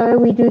movies go.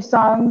 We do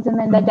songs and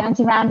then they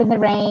dance around in the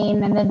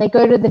rain and then they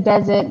go to the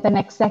desert the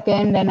next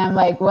second. And I'm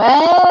like,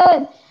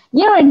 what?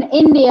 You're in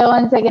India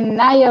 1 second.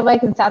 Now you're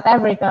like in South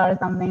Africa or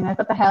something. Like,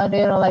 what the hell,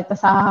 dude? Or like the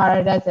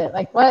Sahara Desert.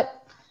 Like,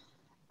 what?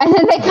 And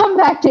then they come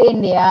back to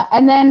India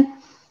and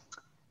then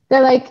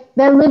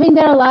they're living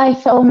their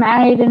life all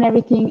married and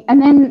everything.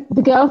 And then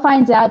the girl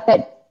finds out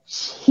that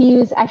he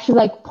was actually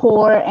like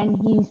poor and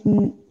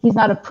he's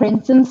not a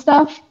prince and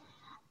stuff,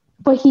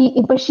 but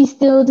she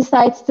still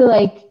decides to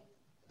like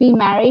be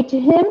married to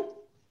him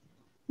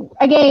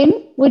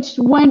again, which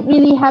won't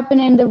really happen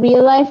in the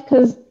real life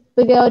because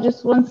the girl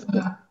just wants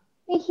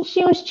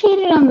she was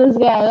cheated on this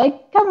guy.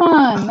 Like, come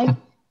on. Like,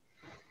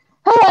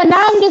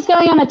 now I'm just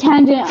going on a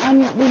tangent on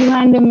this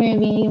random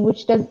movie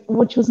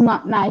which was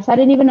not nice. I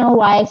didn't even know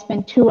why I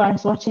spent 2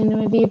 hours watching the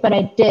movie, but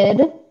I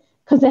did.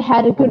 Because it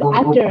had a good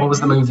actor. What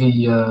was the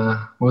movie?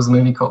 What was the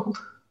movie called?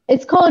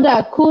 It's called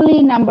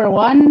Coolie Number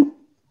One,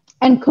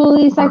 and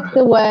coolie is like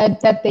the word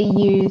that they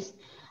use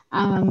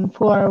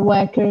for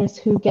workers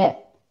who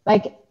get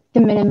like the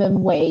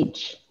minimum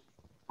wage.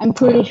 I'm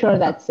pretty sure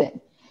that's it.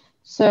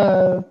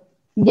 So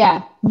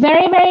yeah,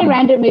 very very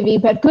random movie,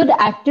 but good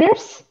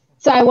actors.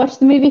 So I watched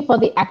the movie for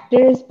the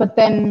actors, but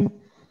then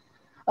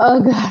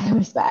oh god, it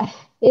was bad.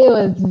 It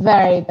was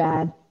very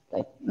bad.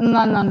 Like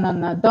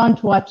no,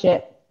 don't watch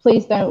it.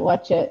 Please don't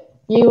watch it.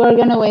 You are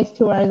going to waste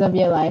 2 hours of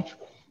your life.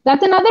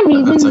 That's another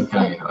reason. That's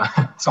okay.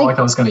 It's not like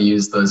I was going to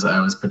use those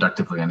hours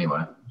productively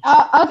anyway.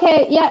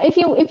 Okay, yeah. If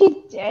you want to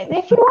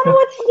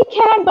watch it, you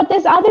can. But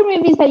there's other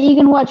movies that you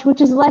can watch,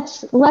 which is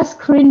less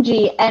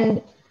cringy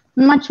and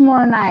much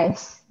more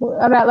nice,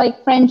 about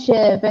like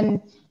friendship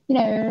and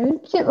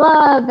cute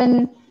love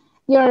and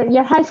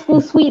your high school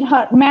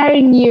sweetheart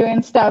marrying you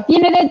and stuff.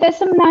 There's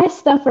some nice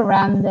stuff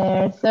around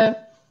there. So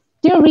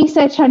do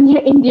research on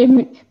your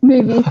Indian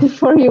movies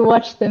before you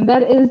watch them.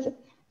 That is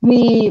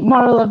the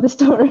moral of the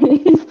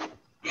story.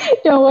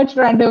 Don't watch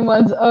random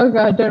ones. Oh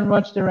God, don't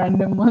watch the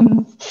random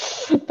ones.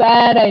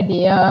 Bad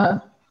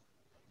idea.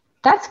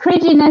 That's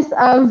cringiness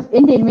of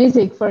Indian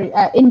music for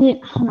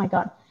Indian. Oh my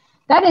God,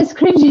 that is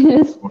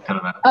cringiness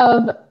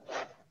of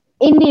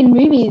Indian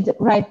movies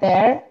right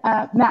there.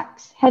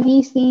 Max, have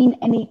you seen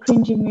any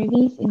cringy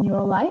movies in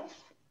your life?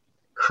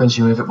 Cringy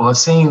movie? Well, I've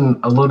seen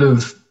a lot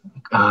of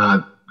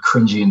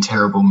cringy and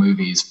terrible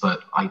movies,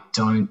 but I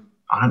don't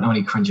know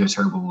any cringy or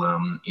terrible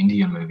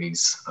Indian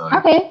movies.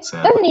 Okay,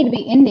 doesn't need to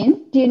be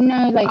Indian. Do you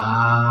know like?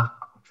 I'm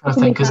trying to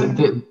think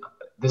because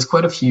there's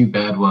quite a few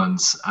bad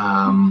ones.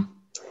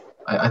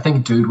 I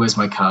think Dude, Where's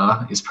My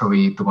Car is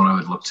probably the one I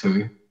would look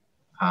to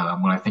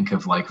when I think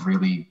of like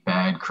really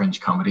bad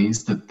cringe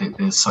comedies that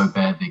they're so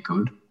bad they're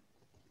good.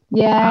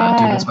 Yeah.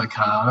 Dude, Where's My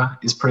Car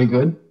is pretty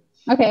good.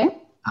 Okay.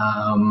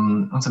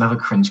 What's another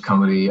cringe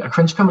comedy? A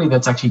cringe comedy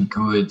that's actually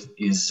good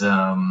is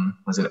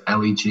was it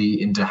Ali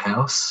G Into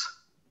House?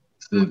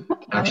 It's the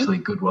actually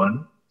good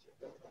one.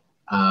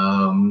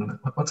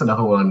 What's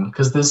another one?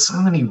 Because there's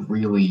so many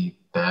really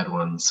bad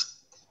ones.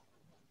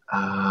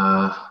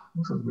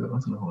 What's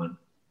another one?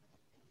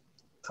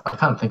 I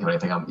can't think of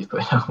anything. You put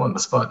me on the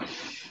spot.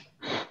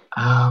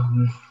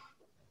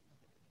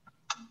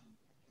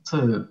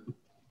 Sorry,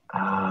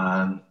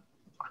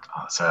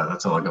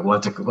 that's all I got. We'll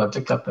have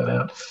to cut that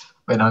out.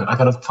 Wait, no, I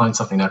gotta find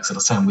something now because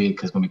it'll sound weird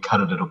because when we cut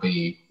it, it'll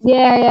be.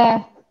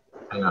 Yeah.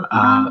 Hang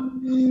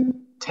on.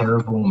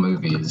 Terrible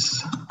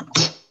movies.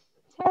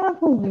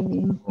 Terrible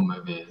movies. Terrible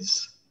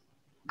movies.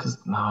 Because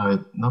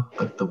no, not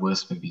like the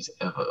worst movies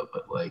ever,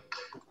 but like.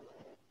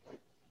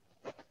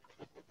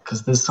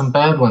 Because there's some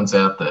bad ones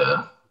out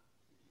there.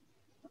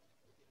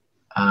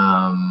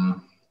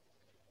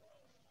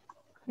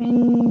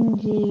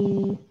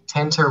 Cringy.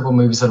 10 terrible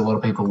movies that a lot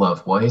of people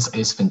love. Why is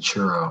Ace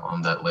Ventura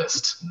on that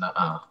list?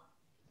 Nuh-uh.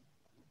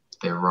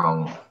 They're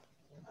wrong.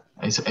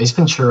 Ace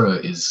Ventura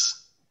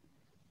is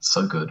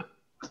so good.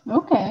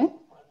 Okay.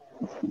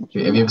 Have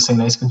you ever seen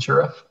Ace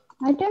Ventura?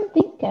 I don't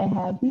think I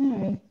have,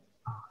 no.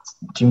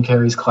 Jim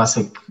Carrey's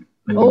classic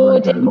movie. Oh,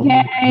 Jim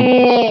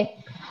Carrey.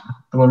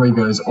 The one where he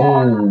goes,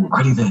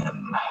 righty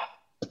then.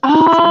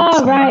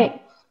 Oh,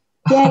 right.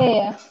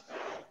 Yeah.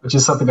 Which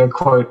is something I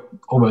quote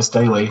almost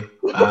daily,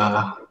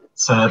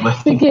 sadly.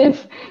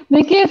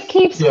 The GIF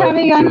keeps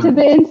coming onto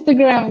the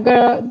Instagram,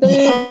 girl.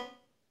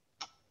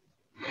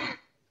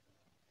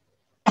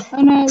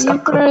 Oh no,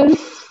 exactly.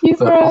 You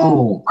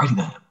froze. Righty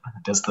then.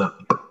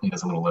 He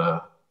does a little,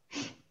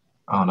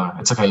 oh no,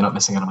 it's okay, you're not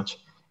missing out much.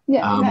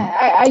 Yeah,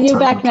 are you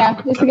back now?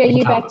 It's okay,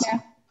 you back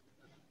now.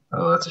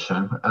 Oh, that's a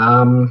shame.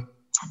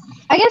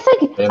 I guess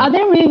like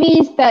other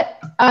movies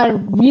that are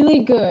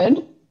really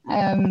good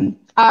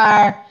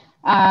are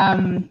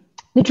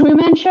The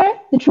Truman Show.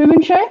 The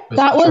Truman Show.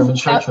 That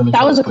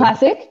was a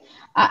classic.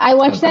 I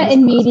watched that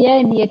in media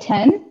in year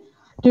 10.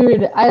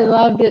 Dude, I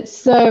loved it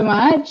so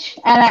much.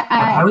 And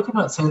how had you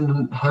not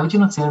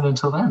seen it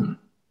until then?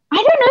 I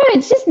don't know.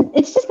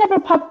 It's just never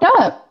popped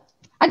up.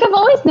 Like I've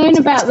always known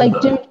about like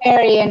Jim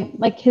Carrey and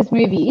like his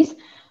movies.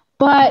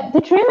 But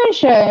The Truman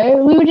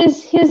Show,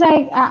 he was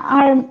like,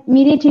 our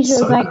media teacher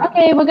was like,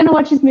 okay, we're going to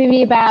watch this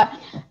movie about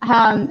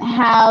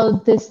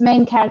how this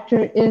main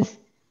character is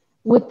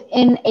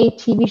within a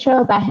TV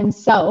show about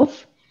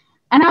himself.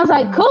 And I was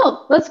like,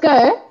 cool, let's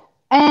go.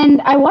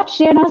 And I watched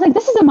it and I was like,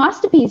 this is a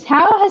masterpiece.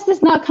 How has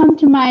this not come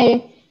to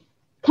my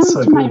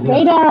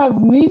radar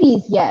of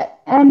movies yet?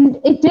 And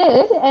it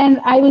did. And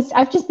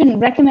I've just been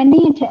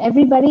recommending it to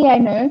everybody I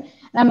know.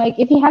 And I'm like,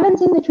 if you haven't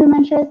seen The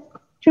Truman Show,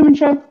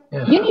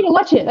 you need to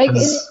watch it. Like,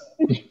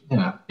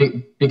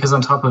 because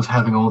on top of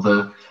having all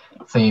the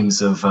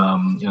themes of,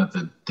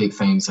 the deep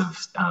themes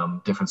of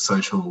different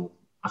social,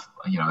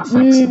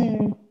 effects.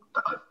 And,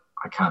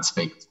 I can't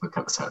speak. We'll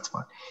cut this out. It's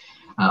fine.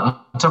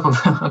 On top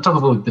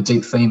of all the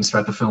deep themes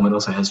throughout the film, it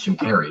also has Jim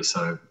Carrey,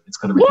 so it's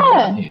got to be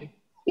here.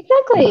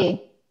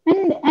 Exactly.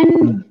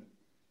 And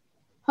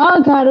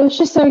oh god, it was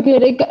just so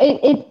good.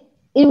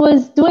 It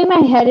was doing my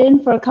head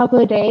in for a couple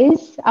of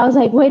days. I was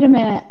like, wait a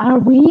minute, are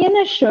we in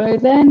a show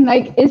then?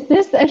 Like, is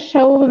this a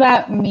show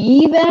about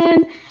me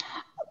then?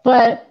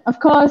 But of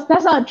course,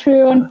 that's not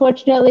true,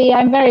 unfortunately.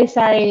 I'm very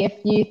sorry if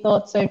you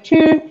thought so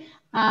too.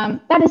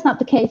 That is not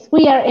the case.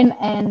 We are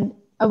in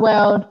a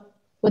world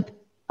with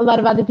a lot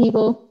of other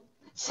people.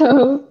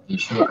 So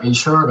are you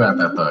sure about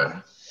that though?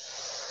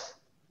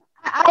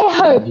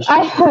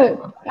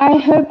 I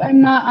hope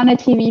I'm not on a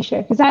TV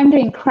show because I'm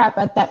doing crap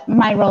at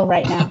my role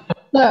right now.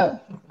 So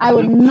I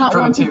would not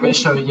want to. From a TV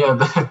show,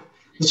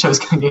 the show's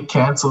going to get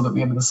cancelled at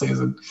the end of the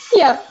season.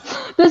 Yeah,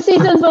 the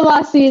season's the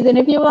last season.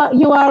 If you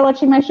are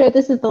watching my show,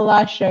 this is the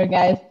last show,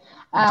 guys.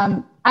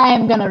 I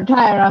am going to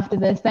retire after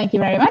this. Thank you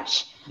very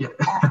much. Yeah.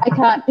 I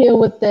can't deal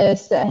with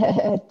this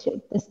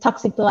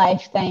toxic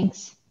life.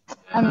 Thanks.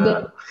 I'm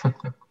good.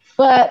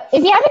 But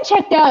if you haven't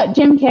checked out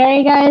Jim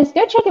Carrey, guys,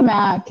 go check him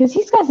out because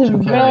he's got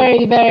some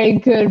very, very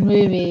good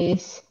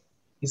movies.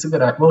 He's a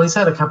good actor. Well, he's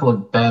had a couple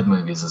of bad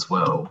movies as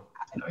well.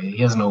 You know, he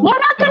hasn't all. We're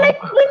not gonna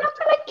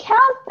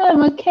count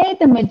them, okay?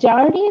 The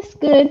majority is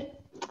good,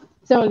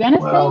 so we're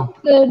gonna say it's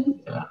good.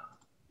 Yeah.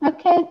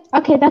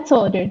 Okay, that's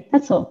all, dude.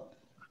 That's all.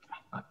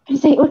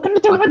 We're gonna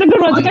talk about the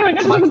good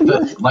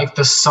ones. Like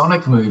the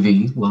Sonic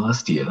movie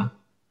last year.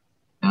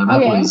 Now that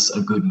was a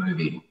good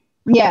movie.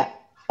 Yeah,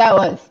 that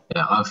was.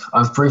 Yeah,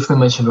 I've briefly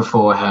mentioned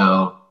before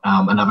how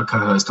another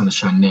co-host on the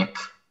show, Nick,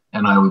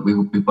 and I we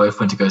both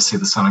went to go see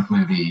the Sonic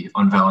movie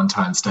on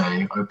Valentine's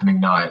Day opening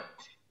night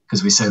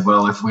because we said,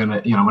 well, if we're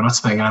not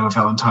spending another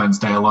Valentine's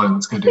Day alone,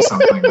 let's go do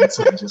something. And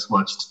so we just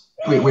watched.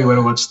 We went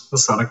and watched the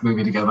Sonic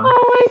movie together.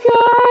 Oh my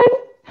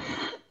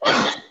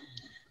god!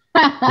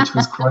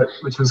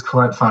 which was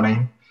quite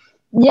funny.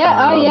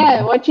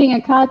 Yeah. Watching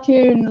a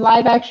cartoon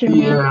live action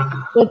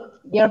with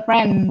your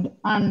friend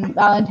on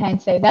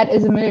Valentine's Day. That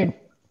is a mood.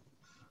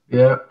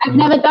 Yeah. I've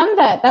never done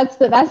that. That's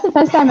the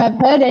first time I've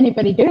heard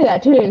anybody do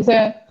that too.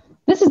 So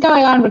this is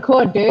going on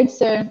record, dude.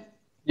 So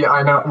yeah,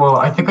 I know. Well,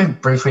 I think I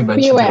briefly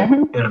mentioned it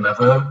in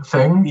another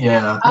thing.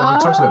 Yeah.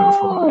 I've talked about it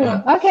before.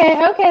 Yeah.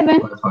 Okay then.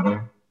 Quite funny.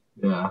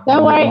 Yeah.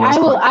 Don't worry.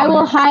 I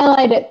will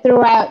highlight it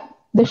throughout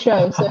the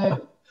show.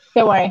 So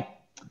don't worry.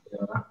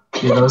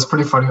 Yeah, that was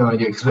pretty funny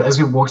idea because as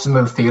we walked into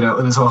the theater,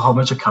 there's a whole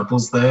bunch of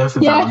couples there for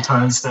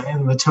Valentine's Day,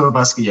 and the two of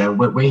us,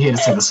 we're here to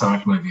see the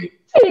Sonic movie.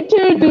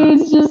 Two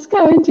dudes just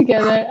coming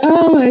together.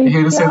 Oh my god!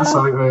 Here to see the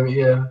Sonic movie,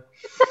 yeah.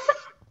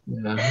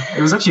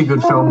 It was actually a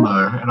good film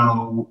though, and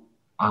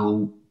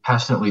I'll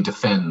passionately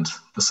defend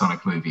the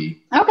Sonic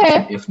movie.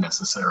 Okay. If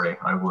necessary,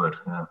 I would.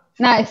 Yeah.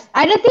 Nice.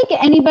 I don't think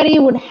anybody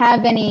would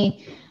have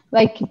any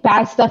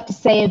bad stuff to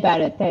say about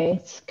it though,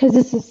 because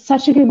this is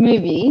such a good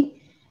movie.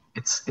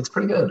 It's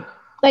pretty good.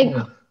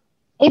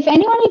 If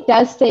anyone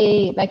does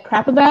say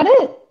crap about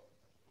it,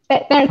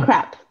 they're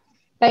crap.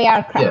 They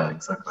are crap. Yeah,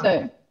 exactly.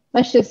 So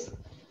let's just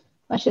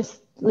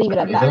leave it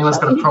at that. If anyone's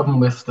got a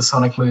problem with the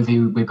Sonic movie,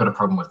 we've got a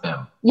problem with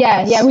them.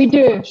 Yeah, we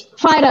do.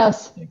 Fight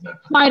us.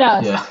 Exactly. Fight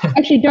us. Yeah.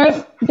 Actually,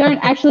 don't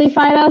actually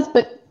fight us,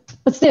 but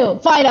still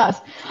fight us.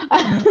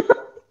 I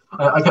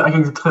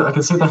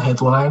can see the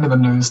headline in the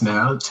news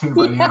now. 2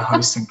 radio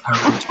hosts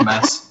encourage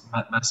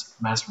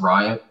mass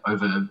riot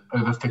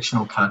over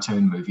fictional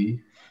cartoon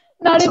movie.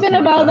 Not even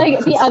about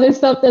the other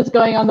stuff that's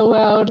going on in the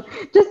world.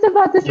 Just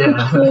about this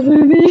fictional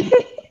movie.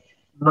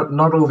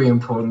 Not all the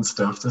important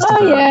stuff. Just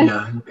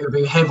it'll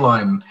be a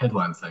headline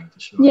thing for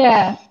sure.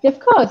 Yeah, of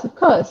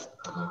course.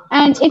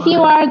 And if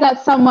you are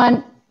that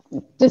someone,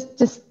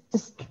 just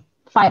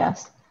fight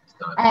us.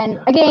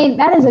 And again,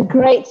 that is a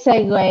great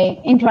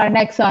segue into our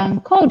next song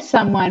called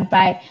Someone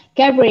by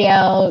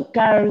Gabriel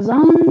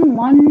Garzon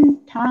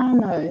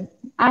Montano.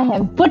 I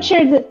have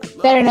butchered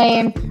their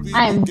name.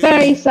 I am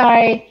very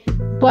sorry.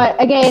 But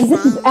again,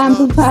 this is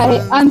Amplify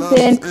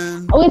Unseen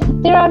with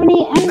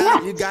Theravani and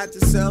Matt. You got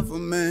yourself a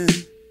man.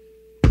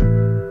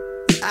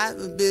 I've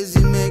been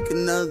busy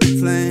making other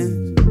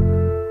plans.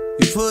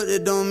 You put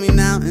it on me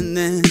now and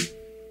then.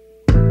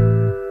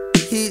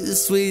 He's a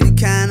sweetie,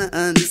 kinda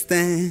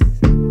understand.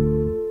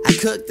 I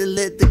cooked and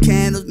lit the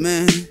candles,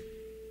 man.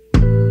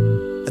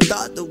 I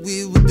thought that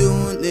we were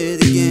doing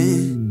it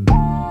again.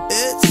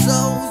 It's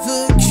so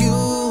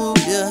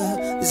peculiar,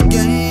 this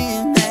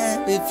game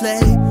that we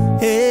play.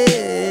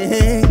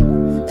 Hey,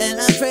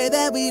 and I pray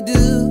that we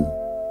do.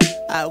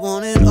 I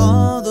want it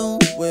all the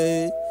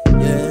way,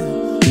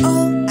 yeah.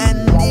 Oh, I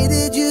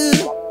needed you.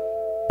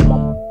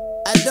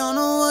 I don't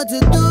know what to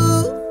do.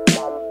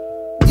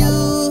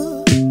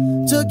 You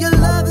took your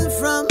loving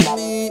from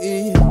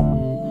me,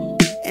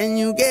 and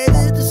you gave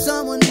it to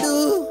someone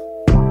new.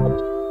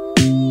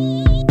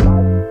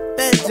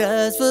 Let's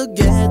just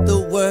forget the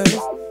words,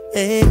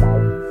 hey,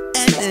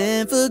 and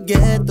then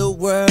forget the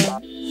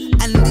world.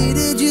 I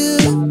needed you.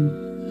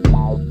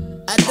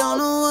 I don't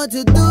know what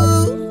to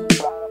do.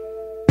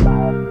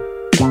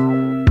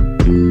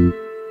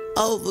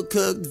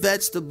 Overcooked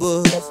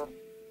vegetables,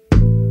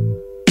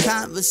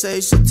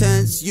 conversation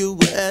tense, you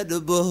were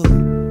edible.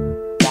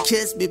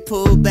 Kissed me,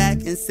 pulled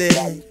back and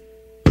said,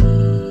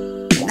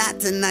 not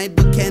tonight,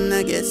 but can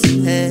I get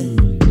some head?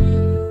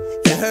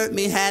 You hurt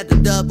me, had to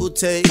double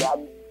take.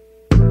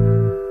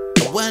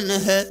 I went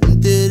ahead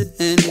and did it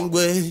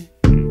anyway.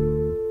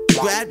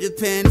 Grabbed your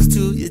panties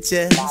to your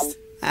chest.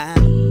 I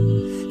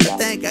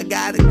think I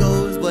gotta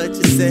go is what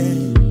you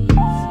said.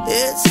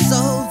 It's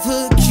so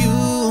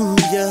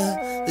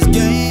peculiar, this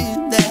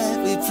game that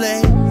we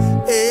play.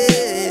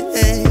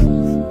 Hey,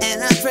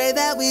 and I pray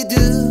that we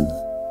do.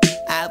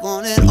 I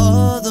want it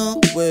all the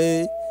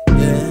way,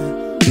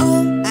 yeah.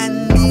 Oh, I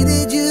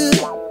needed you.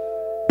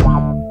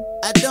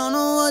 I don't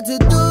know what to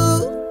do.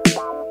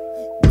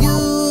 You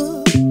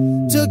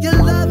took your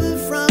loving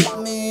from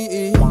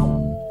me,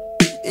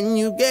 and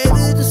you gave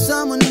it to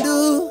someone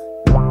new.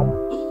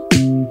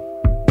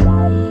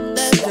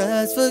 Let's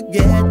just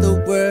forget the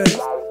words,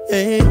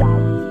 hey,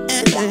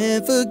 and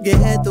then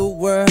forget the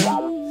world.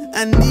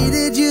 I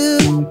needed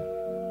you.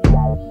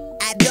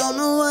 I don't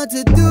know what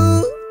to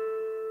do.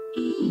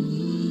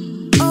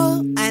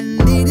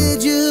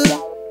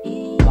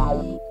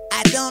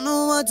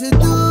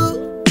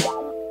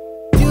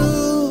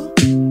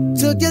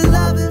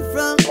 loving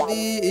from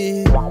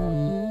me,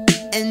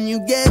 and you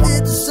gave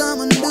it to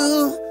someone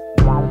new.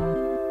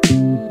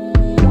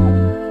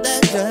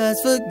 Let's just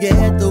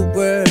forget the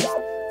words,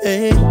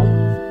 hey,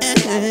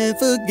 and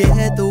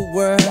forget the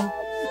world.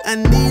 I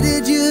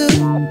needed you.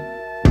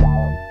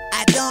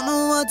 I don't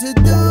know what to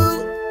do.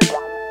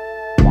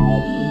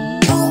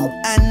 Oh,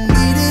 I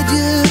needed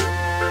you.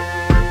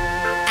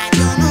 I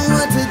don't know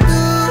what to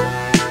do.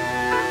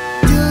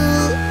 You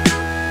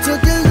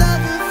took your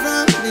loving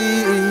from me,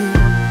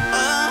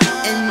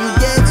 and you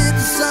gave it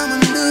to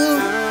someone new.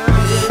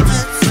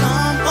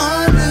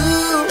 Someone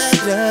new. Let's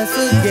just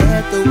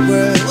forget the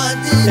word. What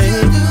did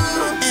you do?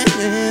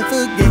 And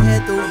forget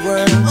the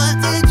word. What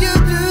did you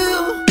do?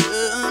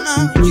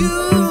 You.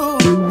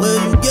 Well,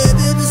 you gave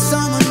it to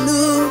someone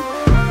new.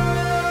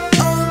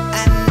 Oh,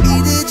 I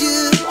needed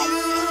you.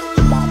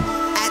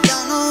 I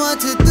don't know what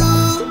to do.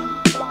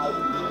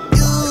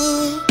 You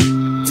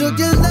took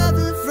your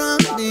loving from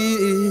me,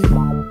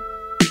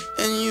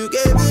 and you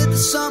gave it to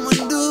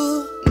someone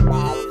new.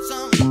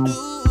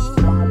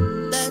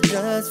 Let's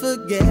just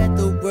forget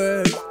the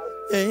word.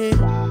 Hey,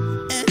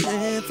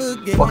 and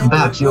forget. Welcome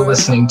back. You're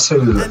listening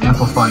to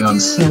Amplify on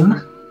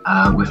Sin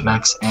with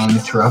Max and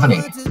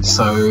Thiravani.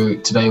 So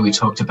today we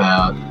talked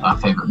about our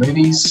favourite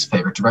movies,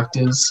 favourite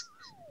directors,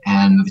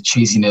 and the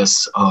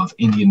cheesiness of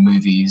Indian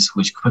movies,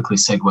 which quickly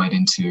segued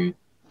into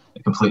a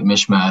complete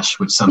mishmash,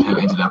 which somehow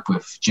ended up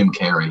with Jim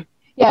Carrey.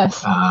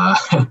 Yes.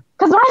 Because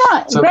why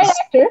not? So Great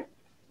actor.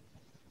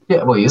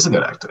 Yeah, well, he is a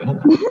good actor. Yeah,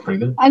 pretty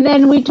good. And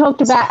then we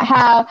talked about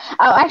how,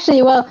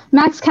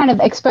 Max kind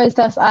of exposed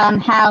us on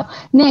how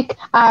Nick,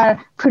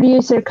 our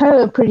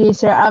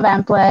co-producer of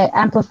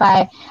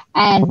Amplify,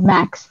 and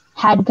Max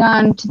had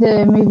gone to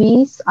the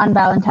movies on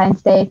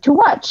Valentine's Day to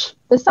watch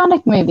the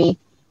Sonic movie.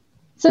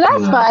 So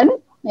that's fun.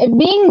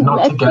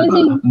 Not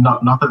together.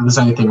 Not that there's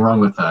anything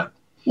wrong with that.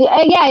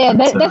 Yeah.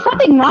 There's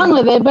nothing wrong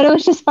with it, but it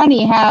was just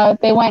funny how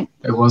they went.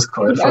 It was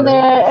quite funny.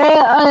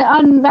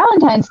 On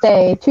Valentine's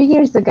Day 2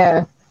 years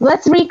ago.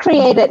 Let's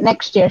recreate it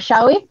next year,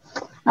 shall we?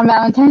 On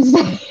Valentine's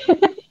Day.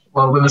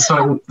 Well, when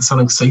the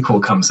Sonic sequel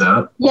comes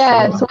out.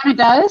 Yes, sure. When it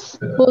does,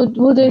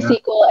 we'll do a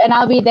sequel, and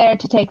I'll be there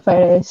to take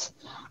photos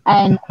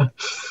and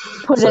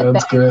put it there.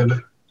 Sounds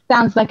good.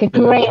 Sounds like a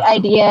great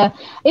idea.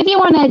 If you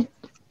want to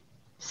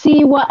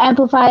see what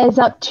Amplify is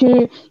up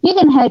to, you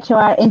can head to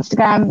our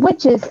Instagram,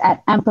 which is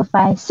at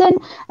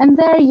AmplifySyn, and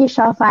there you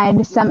shall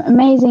find some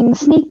amazing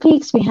sneak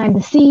peeks, behind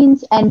the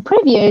scenes, and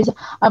previews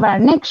of our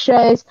next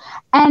shows.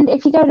 And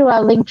if you go to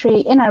our link tree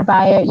in our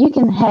bio, you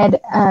can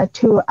head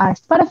to our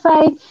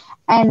Spotify,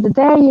 and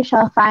there you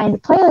shall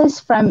find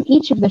playlists from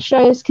each of the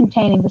shows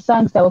containing the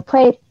songs that were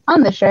played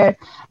on the show,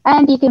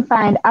 and you can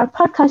find our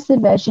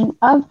podcasted version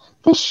of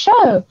the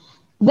show.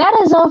 That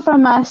is all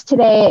from us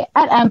today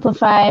at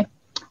Amplify.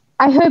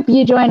 I hope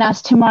you join us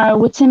tomorrow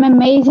with some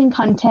amazing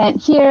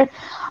content here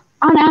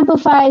on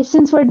Amplify,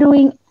 since we're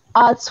doing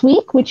Arts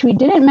Week, which we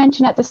didn't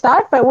mention at the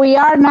start, but we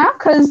are now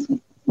because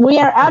we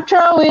are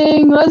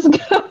outroing. Let's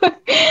go.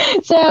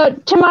 So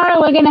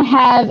tomorrow we're going to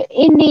have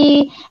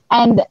Indy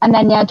and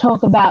Ananya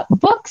talk about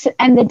books.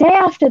 And the day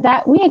after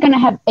that, we are going to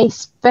have a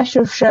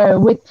special show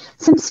with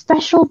some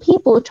special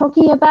people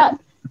talking about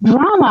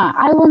drama.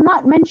 I will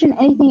not mention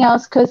anything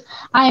else because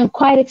I am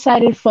quite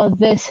excited for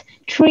this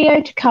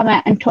trio to come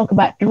out and talk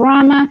about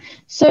drama.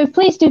 So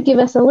please do give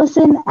us a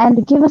listen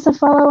and give us a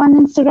follow on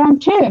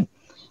Instagram too.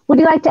 Would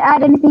you like to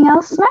add anything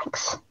else,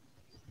 Max?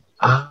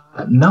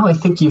 No, I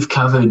think you've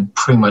covered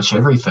pretty much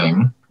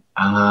everything.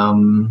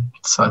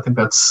 So I think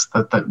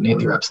that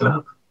neatly wraps it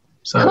up.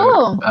 So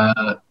cool.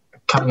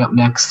 Coming up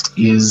next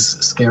is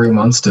Scary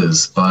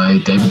Monsters by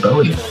David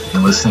Bowie.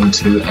 You're listening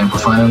to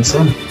Amplify on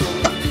Sin.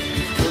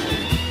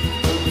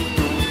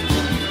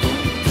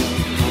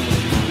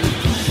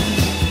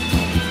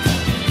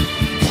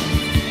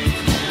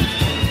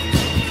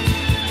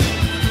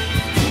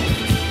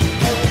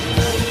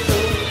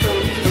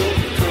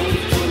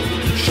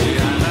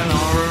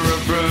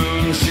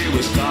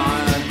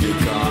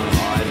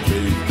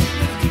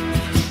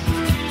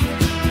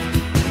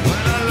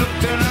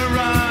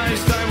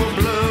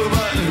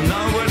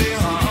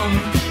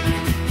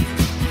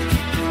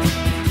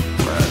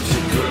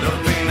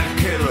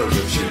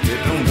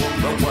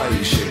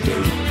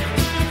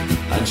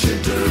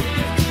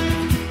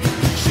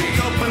 She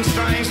opens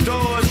strange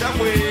doors that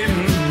we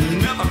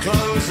never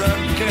close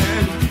again.